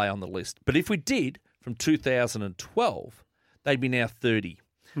have a player on the list. But if we did, from 2012, they'd be now 30.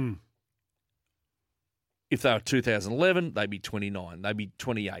 If they were 2011, they'd be 29. They'd be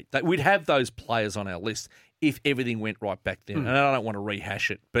 28. We'd have those players on our list if everything went right back then. And I don't want to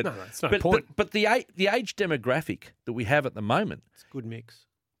rehash it, but it's no point. But the age demographic that we have at the moment, it's a good mix.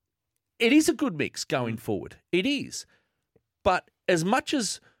 It is a good mix going forward. It is, but as much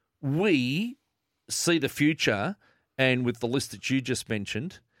as we see the future, and with the list that you just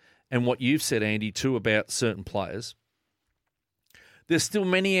mentioned, and what you've said, Andy, too, about certain players, there's still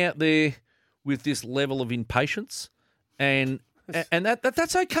many out there with this level of impatience, and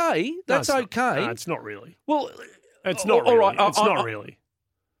that's okay. That's okay. No, it's not really. Well, it's not really. Right. It's not really.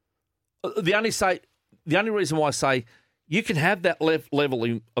 The only reason why I say you can have that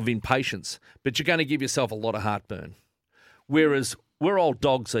level of impatience, but you're going to give yourself a lot of heartburn. Whereas we're old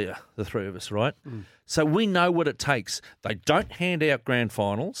dogs here, the three of us, right? So we know what it takes. They don't hand out grand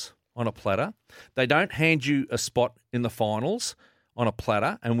finals on a platter. They don't hand you a spot in the finals on a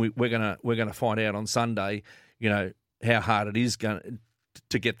platter, and we're gonna find out on Sunday, how hard it is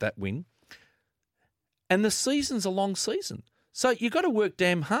to get that win. And the season's a long season, so you've got to work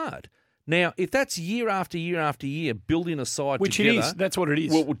damn hard. Now, if that's year after year after year building a side which together, it is, that's what it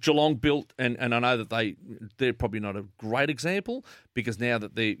is. Well, Geelong built, and I know that they're probably not a great example because now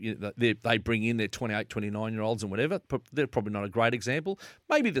that they bring in their 28, 29-year-olds and whatever, they're probably not a great example.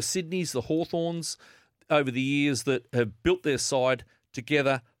 Maybe the Sydneys, the Hawthorns over the years that have built their side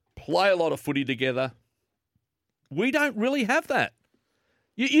together, play a lot of footy together. We don't really have that.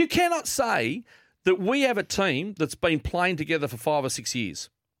 You cannot say that we have a team that's been playing together for 5 or 6 years.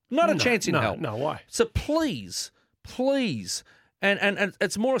 Not a chance in hell. No way. So please, and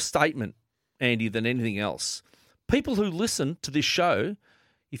it's more a statement, Andy, than anything else. People who listen to this show,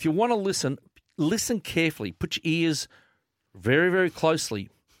 if you want to listen carefully. Put your ears very, very closely.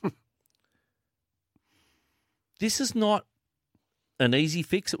 This is not an easy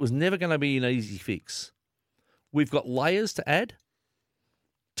fix. It was never going to be an easy fix. We've got layers to add.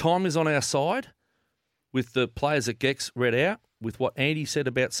 Time is on our side with the players that Gex read out, with what Andy said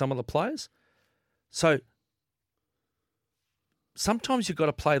about some of the players. So sometimes you've got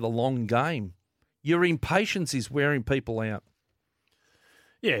to play the long game. Your impatience is wearing people out.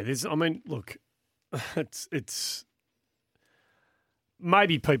 Yeah, look, it's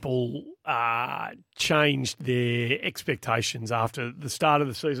maybe people changed their expectations after the start of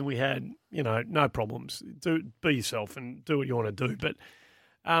the season. We had, no problems. Be yourself and do what you want to do. But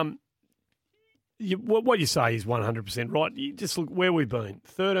what you say is 100% right. You just look where we've been.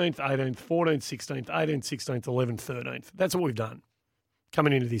 13th, 18th, 14th, 16th, 18th, 16th, 11th, 13th. That's what we've done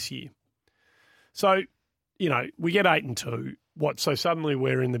coming into this year. So, we get 8 and 2. So suddenly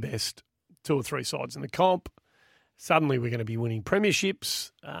we're in the best 2 or 3 sides in the comp. Suddenly we're going to be winning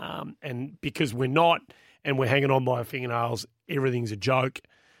premierships. And because we're not and we're hanging on by our fingernails, everything's a joke.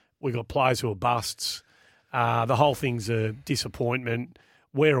 We've got players who are busts. The whole thing's a disappointment.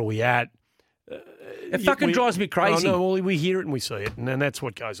 Where are we at? It fucking drives me crazy. Oh, no, well, we hear it and we see it, and then that's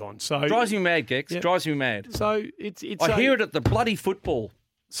what goes on. So drives me mad, Gex. Yeah. Drives me mad. So it's. I hear it at the bloody football.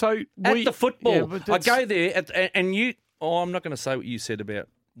 So at the football, yeah, I go there, and you. Oh, I'm not going to say what you said about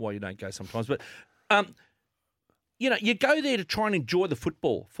why you don't go sometimes, but you go there to try and enjoy the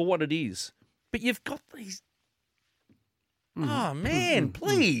football for what it is, but you've got these. Oh man,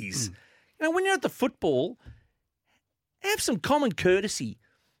 please! When you're at the football, have some common courtesy.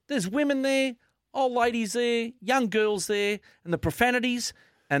 There's women there, old ladies there, young girls there, and the profanities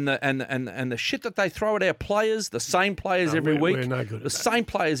and the shit that they throw at our players, the same players every week. We're no good at the that. Same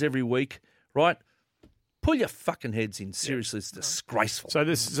players every week, right? Pull your fucking heads in. Seriously, it's disgraceful. So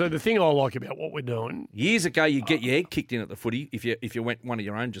the thing I like about what we're doing. Years ago, you'd get your head kicked in at the footy if you went one of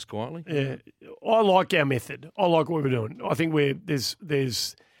your own just quietly. Yeah, I like our method. I like what we're doing. I think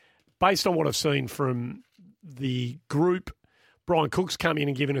there's based on what I've seen from the group. Brian Cook's come in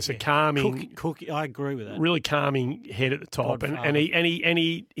and given us a calming, Cook, I agree with that. Really calming head at the top, and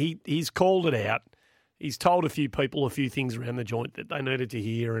he's called it out. He's told a few people a few things around the joint that they needed to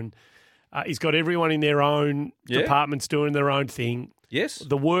hear, and he's got everyone in their own departments doing their own thing. Yes,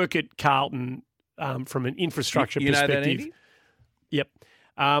 the work at Carlton from an infrastructure perspective. Know that, Andy? Yep,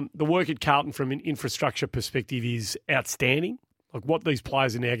 the work at Carlton from an infrastructure perspective is outstanding. Like what these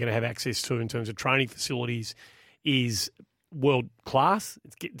players are now going to have access to in terms of training facilities is world class.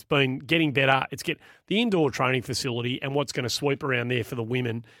 It's been getting better. The indoor training facility and what's going to sweep around there for the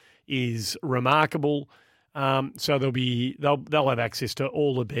women is remarkable. So they'll have access to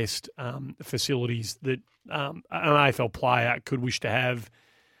all the best facilities that an AFL player could wish to have.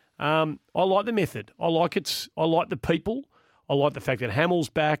 I like the method. I like the people. I like the fact that Hamill's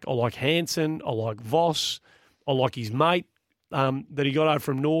back. I like Hansen. I like Voss. I like his mate that he got over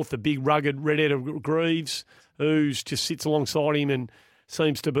from North, the big rugged redhead of Greaves, who just sits alongside him and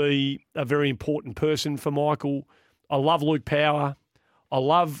seems to be a very important person for Michael. I love Luke Power. I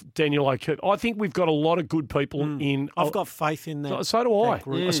love Daniel O'Keefe. I think we've got a lot of good people in. I've got faith in that. So do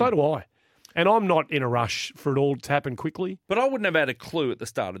I. So do I. And I'm not in a rush for it all to happen quickly. But I wouldn't have had a clue at the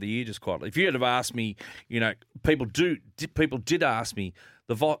start of the year, just quietly. If you had have asked me, people did ask me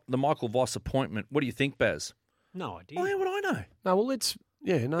the Michael Voss appointment. What do you think, Baz? No idea. Oh, how would I know? No, well, let's.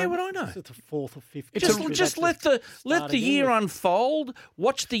 Yeah, no. How would I know? It's the 4th or 5th. Just let the year unfold.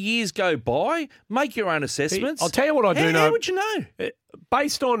 Watch the years go by. Make your own assessments. I'll tell you what I do know. How would you know?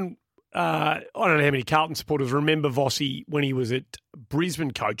 Based on, I don't know how many Carlton supporters remember Vossi when he was at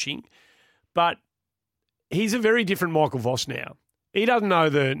Brisbane coaching, but he's a very different Michael Voss now. He doesn't know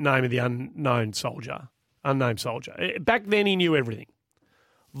the name of the unnamed soldier. Back then, he knew everything.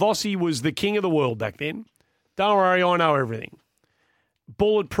 Vossi was the king of the world back then. Don't worry, I know everything.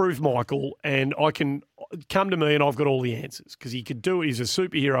 Bulletproof Michael, and I can come to me and I've got all the answers because he could do it. He's a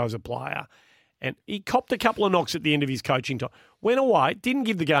superhero as a player, And he copped a couple of knocks at the end of his coaching time. Went away, didn't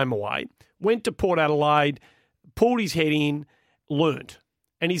give the game away, went to Port Adelaide, pulled his head in, learnt.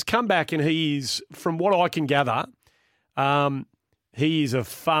 And he's come back and he is, from what I can gather, he is a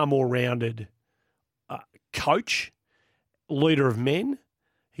far more rounded coach, leader of men.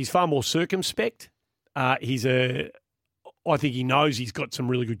 He's far more circumspect. I think he knows he's got some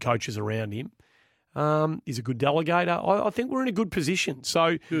really good coaches around him. He's a good delegator. I think we're in a good position.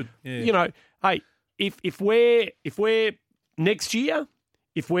 So, Good. Yeah. you know, hey, if we're next year,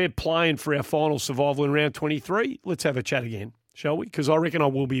 if we're playing for our final survival in round 23, let's have a chat again, shall we? Because I reckon I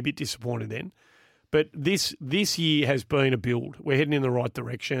will be a bit disappointed then. But this year has been a build. We're heading in the right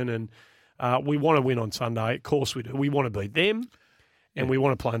direction, and we want to win on Sunday. Of course we do. We want to beat them, and we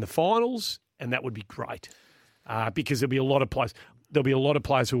want to play in the finals, and that would be great because there'll be a lot of players. There'll be a lot of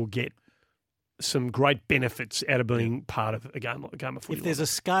players who will get some great benefits out of being part of a game of footy. If there's a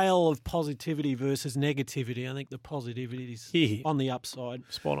scale of positivity versus negativity, I think the positivity is on the upside.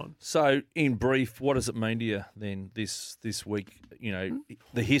 Spot on. So, in brief, what does it mean to you then this week? You know,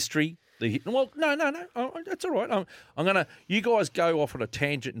 the history. No. That's all right. I'm gonna. You guys go off on a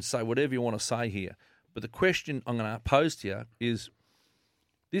tangent and say whatever you want to say here. But the question I'm going to pose to you is: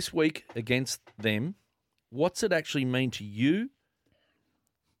 this week against them, what's it actually mean to you?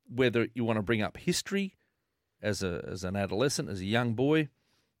 Whether you want to bring up history as an adolescent, as a young boy,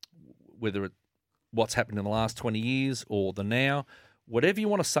 whether what's happened in the last 20 years or the now, whatever you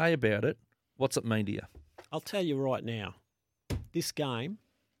want to say about it, what's it mean to you? I'll tell you right now, this game,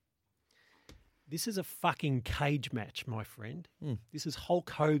 this is a fucking cage match, my friend. This is Hulk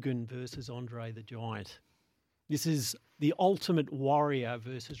Hogan versus Andre the Giant. This is the Ultimate Warrior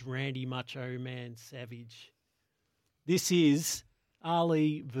versus Randy Macho Man Savage. This is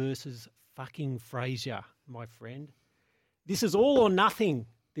Ali versus fucking Frazier, my friend. This is all or nothing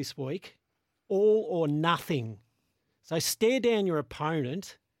this week. All or nothing. So stare down your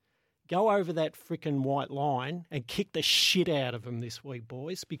opponent, go over that frickin' white line and kick the shit out of them this week,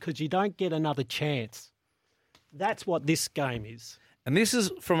 boys, because you don't get another chance. That's what this game is. And this is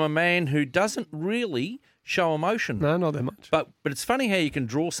from a man who doesn't really show emotion. No, not that much. But it's funny how you can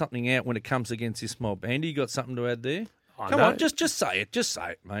draw something out when it comes against this mob. Andy, you got something to add there? Come on, just say it. Just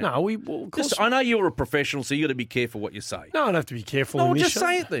say it, mate. No, of course. I know you're a professional, so you got to be careful what you say. No, I don't have to be careful. No, in this just show.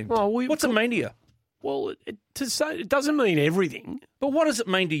 say it then. Well, what's it mean to you? Well, it doesn't mean everything. But what does it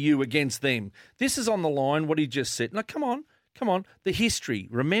mean to you against them? This is on the line, what he just said. Now, come on. The history.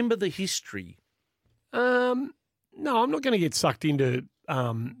 Remember the history. No, I'm not going to get sucked into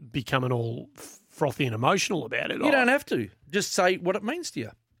becoming all frothy and emotional about it. You don't have to. Just say what it means to you.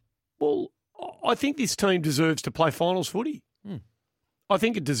 Well, I think this team deserves to play finals footy. I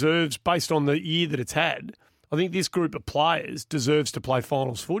think it deserves, based on the year that it's had, I think this group of players deserves to play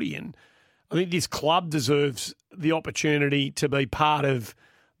finals footy. And I think this club deserves the opportunity to be part of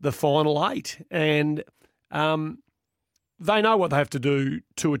the final 8. And they know what they have to do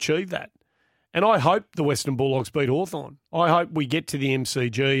to achieve that. And I hope the Western Bulldogs beat Hawthorn. I hope we get to the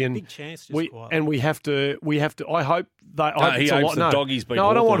MCG and big chance. We have to. I hope they. He hopes the Doggies beat.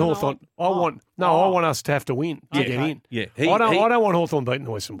 No, I don't want Hawthorn. Hawthorn. I want us to have to win to get in. Yeah, I don't want Hawthorn beating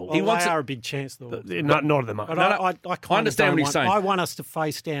the Western Bulldogs. Well, they are a big chance, though. Not at the moment. But I understand what he's saying. I want us to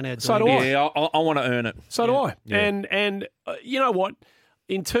face down our. So do I. Yeah, I want to earn it. So do I. Yeah. And you know what?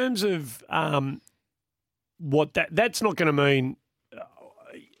 In terms of what that's not going to mean.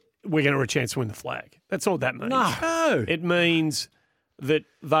 We're going to have a chance to win the flag. That's not what that means. No. It means that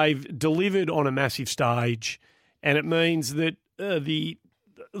they've delivered on a massive stage, and it means that there's going to be...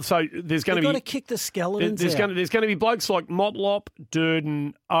 You've got to kick the skeletons there's out. There's going to be blokes like Motlop,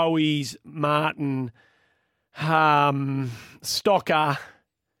 Durden, Owies, Martin, Stocker,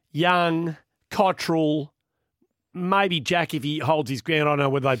 Young, Cottrell, maybe Jack if he holds his ground. I don't know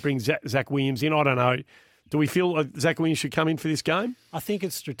whether they bring Zach Williams in. I don't know. Do we feel like Zach Williams should come in for this game? I think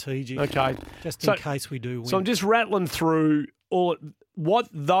it's strategic. Okay. Just in case we do win. So I'm just rattling through what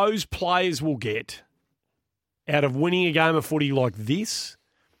those players will get out of winning a game of footy like this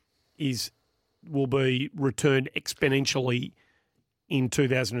will be returned exponentially in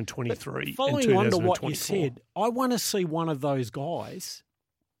 2023 but following and 2024. on to what you said, I want to see one of those guys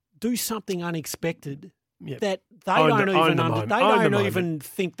do something unexpected that they don't even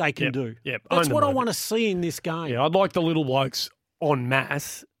think they can do. Yep. That's what I want to see in this game. Yeah, I'd like the little blokes en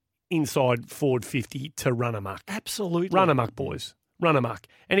masse inside forward 50 to run amok. Absolutely. Run amok, boys. Run amok.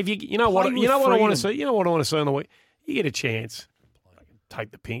 And if you know what I want to see? You know what I want to see on the week? You get a chance. Take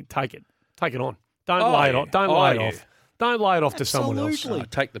the pink. Take it on. Don't lay it off. Don't lay it off. Don't lay it off to someone else.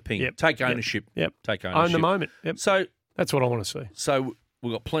 Take the pink. Yep. Take ownership. Yep. Take ownership. Own the moment. Yep. So that's what I want to see. So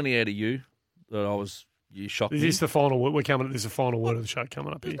we've got plenty out of you. that I was shocked. Is this the final word? We're coming. There's a final word of the show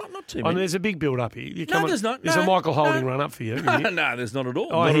coming up here. Not too I many. mean, there's a big build up here. There's not. There's a Michael Holding run up for you. No, there's not at all.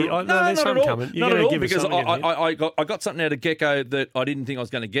 There's something coming. You're Not at all, give us because something I got something out of Gecko that I didn't think I was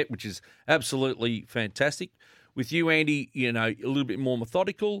going to get, which is absolutely fantastic. With you, Andy, a little bit more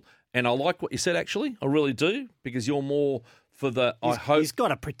methodical, and I like what you said, actually. I really do, because you're more for the, He's got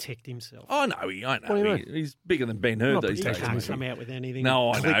to protect himself. I know. What do you mean? He's bigger than Ben Hur these days. He can't come out with anything.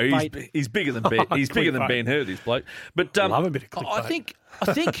 No, I know. He's bigger than Ben. He's bigger than Ben Hur, this bloke. But love a bit of clickbait.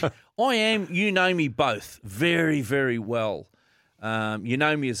 I think I am. You know me both very, very well. You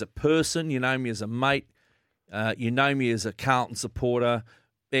know me as a person. You know me as a mate. You know me as a Carlton supporter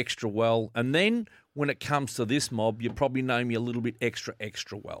extra well. And then when it comes to this mob, you probably know me a little bit extra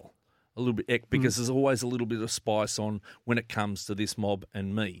well. A little bit, because there's always a little bit of spice on when it comes to this mob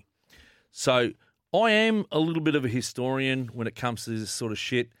and me. So I am a little bit of a historian when it comes to this sort of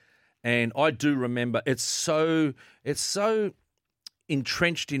shit, and I do remember it's so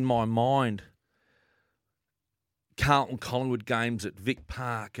entrenched in my mind. Carlton Collingwood games at Vic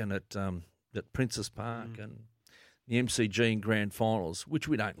Park and at Princess Park and the MCG in grand finals, which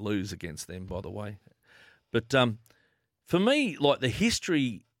we don't lose against them, by the way. But for me, like, the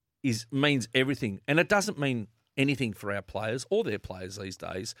history means everything, and it doesn't mean anything for our players or their players these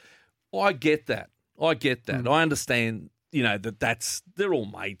days. I get that. I understand, that they're all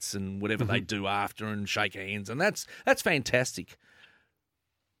mates and whatever they do after and shake hands, and that's fantastic.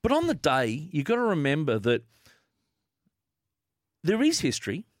 But on the day, you've got to remember that there is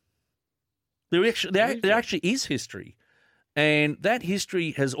history. There actually is history, and that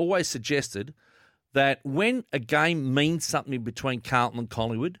history has always suggested that when a game means something between Carlton and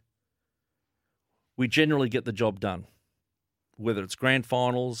Collingwood, we generally get the job done, whether it's grand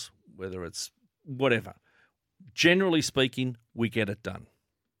finals, whether it's whatever. Generally speaking, we get it done.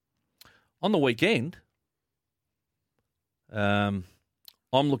 On the weekend, I'm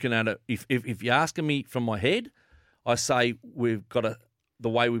looking at it. If you're asking me from my head, I say we've got the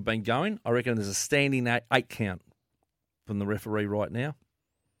way we've been going. I reckon there's a standing 8 count from the referee right now.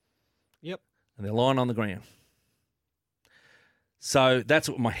 Yep. And they're lying on the ground. So that's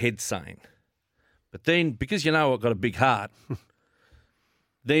what my head's saying. But then, because I've got a big heart,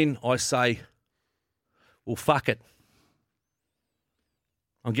 then I say, well, fuck it.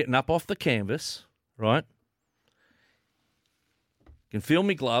 I'm getting up off the canvas, right? Can feel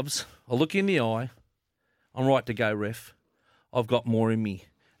me gloves. I look in the eye. I'm right to go, ref. I've got more in me.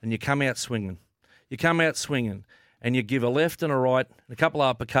 And you come out swinging. And you give a left and a right, and a couple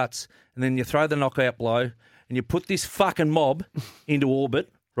of uppercuts, and then you throw the knockout blow, and you put this fucking mob into orbit,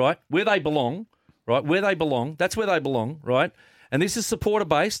 right, where they belong, right, where they belong. That's where they belong, right? And this is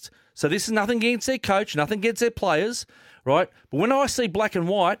supporter-based, so this is nothing against their coach, nothing against their players, right? But when I see black and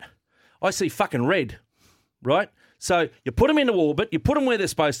white, I see fucking red, right? So you put them into orbit, you put them where they're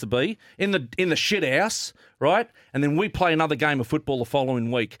supposed to be, in the shit house, right? And then we play another game of football the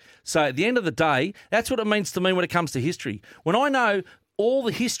following week. So at the end of the day, that's what it means to me when it comes to history. When I know all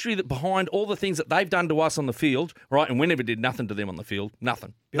the history that behind all the things that they've done to us on the field, right? And we never did nothing to them on the field.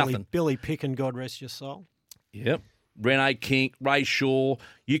 Nothing. Billy Picken, God rest your soul. Yep. Rene King, Ray Shaw,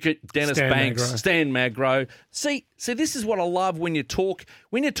 Dennis Banks, Magro. Stan Magro. See, this is what I love when you talk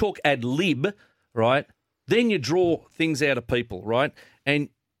ad lib, right? Then you draw things out of people, right? And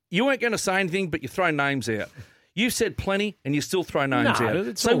you weren't going to say anything, but you throw names out. You've said plenty, and you still throw names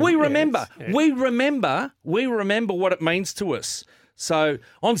out. So we remember. We remember what it means to us. So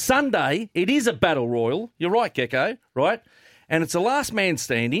on Sunday, it is a battle royal. You're right, Gecko, right? And it's a last man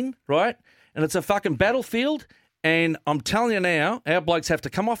standing, right? And it's a fucking battlefield. And I'm telling you now, our blokes have to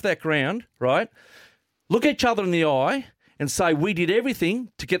come off that ground, right? Look each other in the eye and say, we did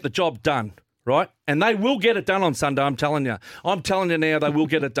everything to get the job done. Right? And they will get it done on Sunday, I'm telling you. I'm telling you now, they will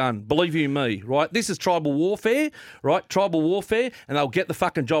get it done. Believe you me, right? This is tribal warfare, right? Tribal warfare, and they'll get the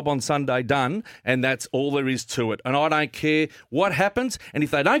fucking job on Sunday done, and that's all there is to it. And I don't care what happens, and if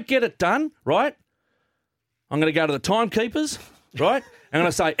they don't get it done, right, I'm going to go to the timekeepers, right? I'm going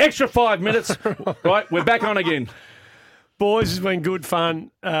to say, extra 5 minutes, right? We're back on again. Boys, it's been good fun.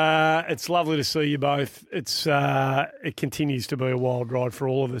 It's lovely to see you both. It continues to be a wild ride for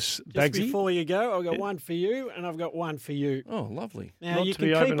all of us. Just before you go, I've got one for you and I've got one for you. Oh, lovely. Now, Not you to can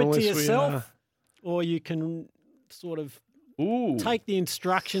be keep open it to unless we, yourself or you can sort of take the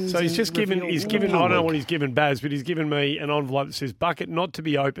instructions. So he's just given, I don't know what he's given Baz, but he's given me an envelope that says, bucket not to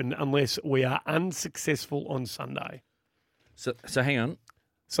be opened unless we are unsuccessful on Sunday. So hang on.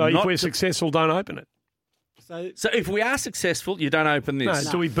 So if we're successful, don't open it. So if we are successful, you don't open this?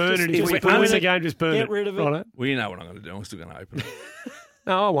 No, do we burn it? If we win the game, just burn it. Get rid of it. Right? Well, you know what I'm going to do. I'm still going to open it.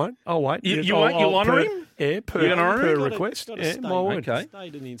 No, I won't. I'll wait. You won't? You'll honour him? Yeah, per, You're gonna honour per him? request. Yeah, my word. Okay. Stay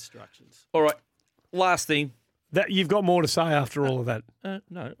to the instructions. All right. Last thing. That you've got more to say after all of that.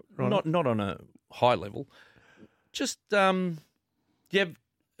 No, Right. not on a high level. Just, do you have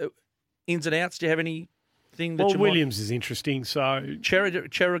ins and outs? Do you have anything that Well, you Williams is interesting. So,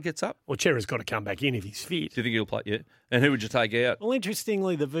 Chera gets up? well, Chera's got to come back in if he's fit. Do you think he'll play? Yeah. And who would you take out? Well,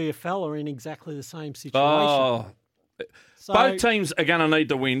 interestingly, the VFL are in exactly the same situation. Oh, So both teams are going to need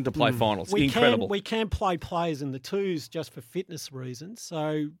to win to play finals. Incredible. We can play players in the twos just for fitness reasons.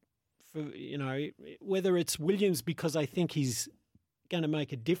 So, whether it's Williams because I think he's going to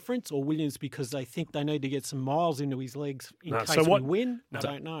make a difference, or Williams because they think they need to get some miles into his legs in case we win, I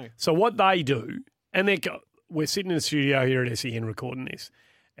don't know. So what they do, and we're sitting in the studio here at SEN recording this,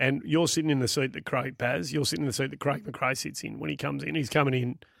 and you're sitting in the seat that Craig Paz, you're sitting in the seat that Craig McRae sits in when he comes in. He's coming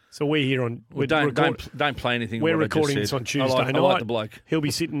in. So we're here on. Well, don't play anything. We're what I just recording said. this on Tuesday night. I like the bloke. He'll be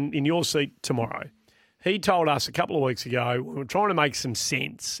sitting in your seat tomorrow. He told us a couple of weeks ago, we were trying to make some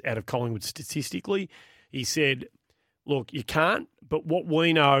sense out of Collingwood statistically. He said, look, you can't, but what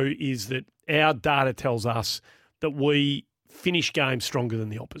we know is that our data tells us that we finish games stronger than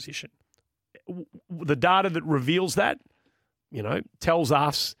the opposition. The data that reveals that, tells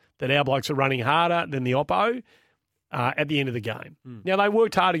us that our blokes are running harder than the oppo at the end of the game. Now, they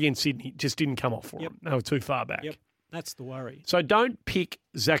worked hard against Sydney, just didn't come off for them. They were too far back. Yep, that's the worry. So don't pick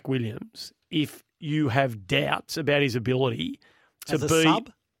Zach Williams if you have doubts about his ability to As a be sub?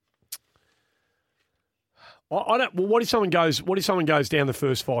 I don't. Well, what if someone goes down the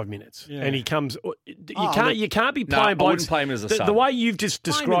first 5 minutes and he comes? You can't be playing. I wouldn't play him as a sub. The way you've just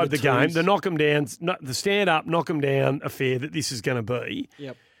described the game, twos. the knock 'em down, the stand up, knock 'em down affair that this is going to be.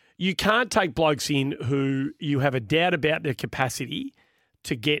 Yep. You can't take blokes in who you have a doubt about their capacity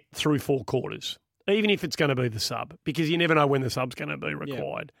to get through 4 quarters, even if it's going to be the sub, because you never know when the sub's going to be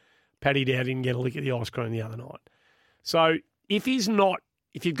required. Paddy Dow didn't get a lick of the ice cream the other night. So if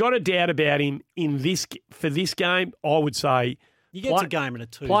you've got a doubt about him for this game, I would say You get a game in a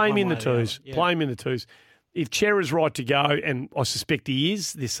twos. play him in the one way or twos. other. Yeah. Play him in the twos. If Chera's right to go, and I suspect he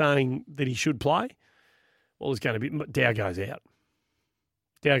is, they're saying that he should play. Well, there's going to be Dow goes out.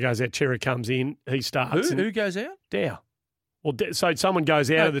 Dow goes out. Chera comes in. He starts. Who goes out? Dow. Well, so someone goes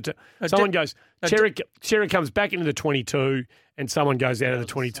out of the. Chera comes back into the 22, and someone goes out of the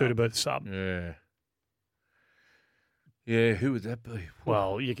 22 to be the sub. Yeah. Yeah, who would that be?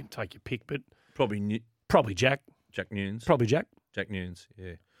 Well, you can take your pick, but Probably Jack. Jack Nunes. Probably Jack. Jack Nunes,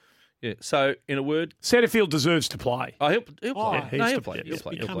 yeah. Yeah, so in a word... Setterfield deserves to play. Oh, he'll play. he's He'll to- play. yeah, He'll It's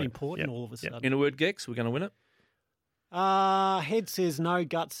play. become important all of a sudden. In a word, Gex, we're going to win it? Head says no,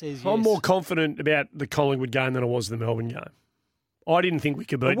 gut says yes. I'm more confident about the Collingwood game than I was the Melbourne game. I didn't think we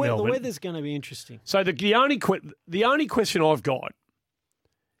could beat The Melbourne. weather's going to be interesting. So the only question I've got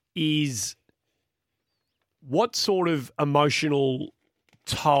is what sort of emotional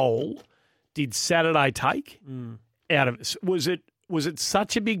toll did Saturday take out of us? Was it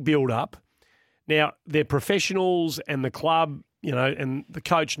such a big build-up? Now, they're professionals and the club, and the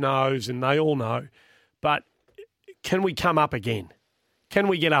coach knows and they all know, but can we come up again? Can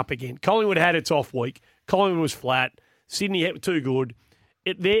we get up again? Collingwood had its off week. Collingwood was flat. Sydney had too good.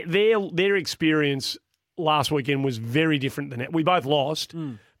 Their experience last weekend was very different than that. We both lost,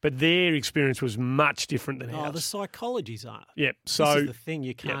 but their experience was much different than ours. The psychologies are. Yeah, so this is the thing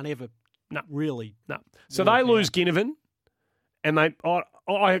you can't ever really. No. So they lose Ginnivan, and I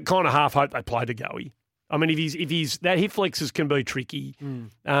kind of half hope they play to Goey. I mean, if he's that hip flexors can be tricky.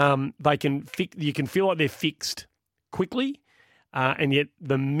 They can you can feel like they're fixed quickly, and yet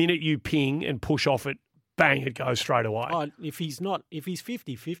the minute you ping and push off it, bang, it goes straight away. Oh, if he's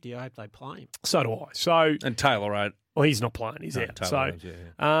 50-50, I hope they play him. So do I. So And Taylor, right? well, he's not playing. He's out. Taylor So,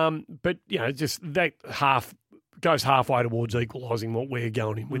 Rhodes, but just that goes halfway towards equalising what we're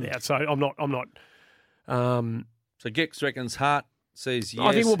going in without. So I'm not. So Gex reckons Hart says yes.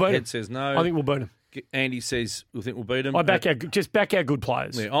 I think we'll beat Head him. says no. I think we'll beat him. Andy says we think we'll beat him. I back our good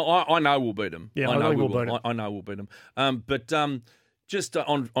players. Yeah, I know we'll beat them. Yeah, I I know think we we'll will. beat 'em. I know we'll beat them. But just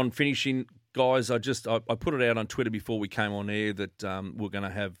on finishing, guys, I put it out on Twitter before we came on air that we're going to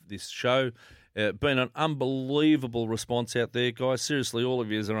have this show. Been an unbelievable response out there, guys. Seriously, all of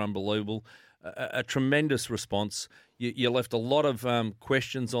you are unbelievable. A tremendous response. You left a lot of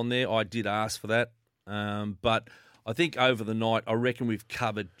questions on there. I did ask for that, but I think over the night, I reckon we've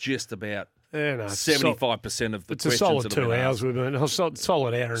covered just about 75% of the it's questions. a solid that have 2 been hours. asked. We've been a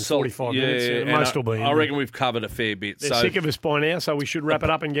solid hour and 45 minutes. and Most will be. I reckon we've covered a fair bit. They're sick of us by now, so we should wrap it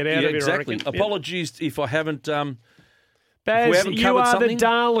up and get out of here. Exactly. I reckon. Apologies if I haven't. Baz, we haven't you covered are something. the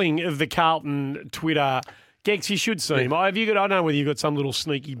darling of the Carlton Twitter Gex, you should see him. I don't know whether you've got some little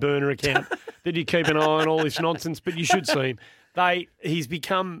sneaky burner account that you keep an eye on all this nonsense, but you should see him. He's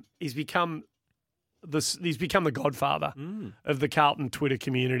become the godfather of the Carlton Twitter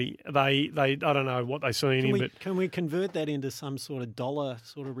community. I don't know what they see in him, but can we convert that into some sort of dollar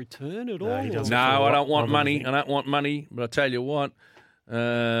sort of return at all? No, I don't want money. I don't want money. But I tell you what,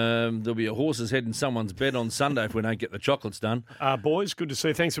 there'll be a horse's head in someone's bed on Sunday if we don't get the chocolates done. Boys, good to see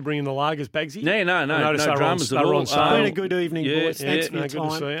you. Thanks for bringing the lagers, Bagsy. Yeah, no dramas at all. It's been a good evening, boys. Thanks for your time. Good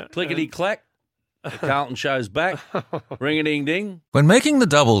to see you. Clickety clack. The Carlton show's back. Ring-a-ding-ding. When making the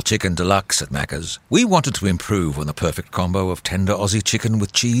double chicken deluxe at Macca's, we wanted to improve on the perfect combo of tender Aussie chicken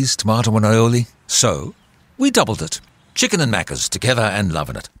with cheese, tomato and aioli. So, we doubled it. Chicken and Macca's, together and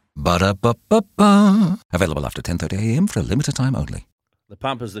loving it. Ba-da-ba-ba-ba. Available after 10:30am for a limited time only. The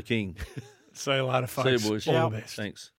pumper's the king. See you later, folks. See you, boys. All the best. Thanks.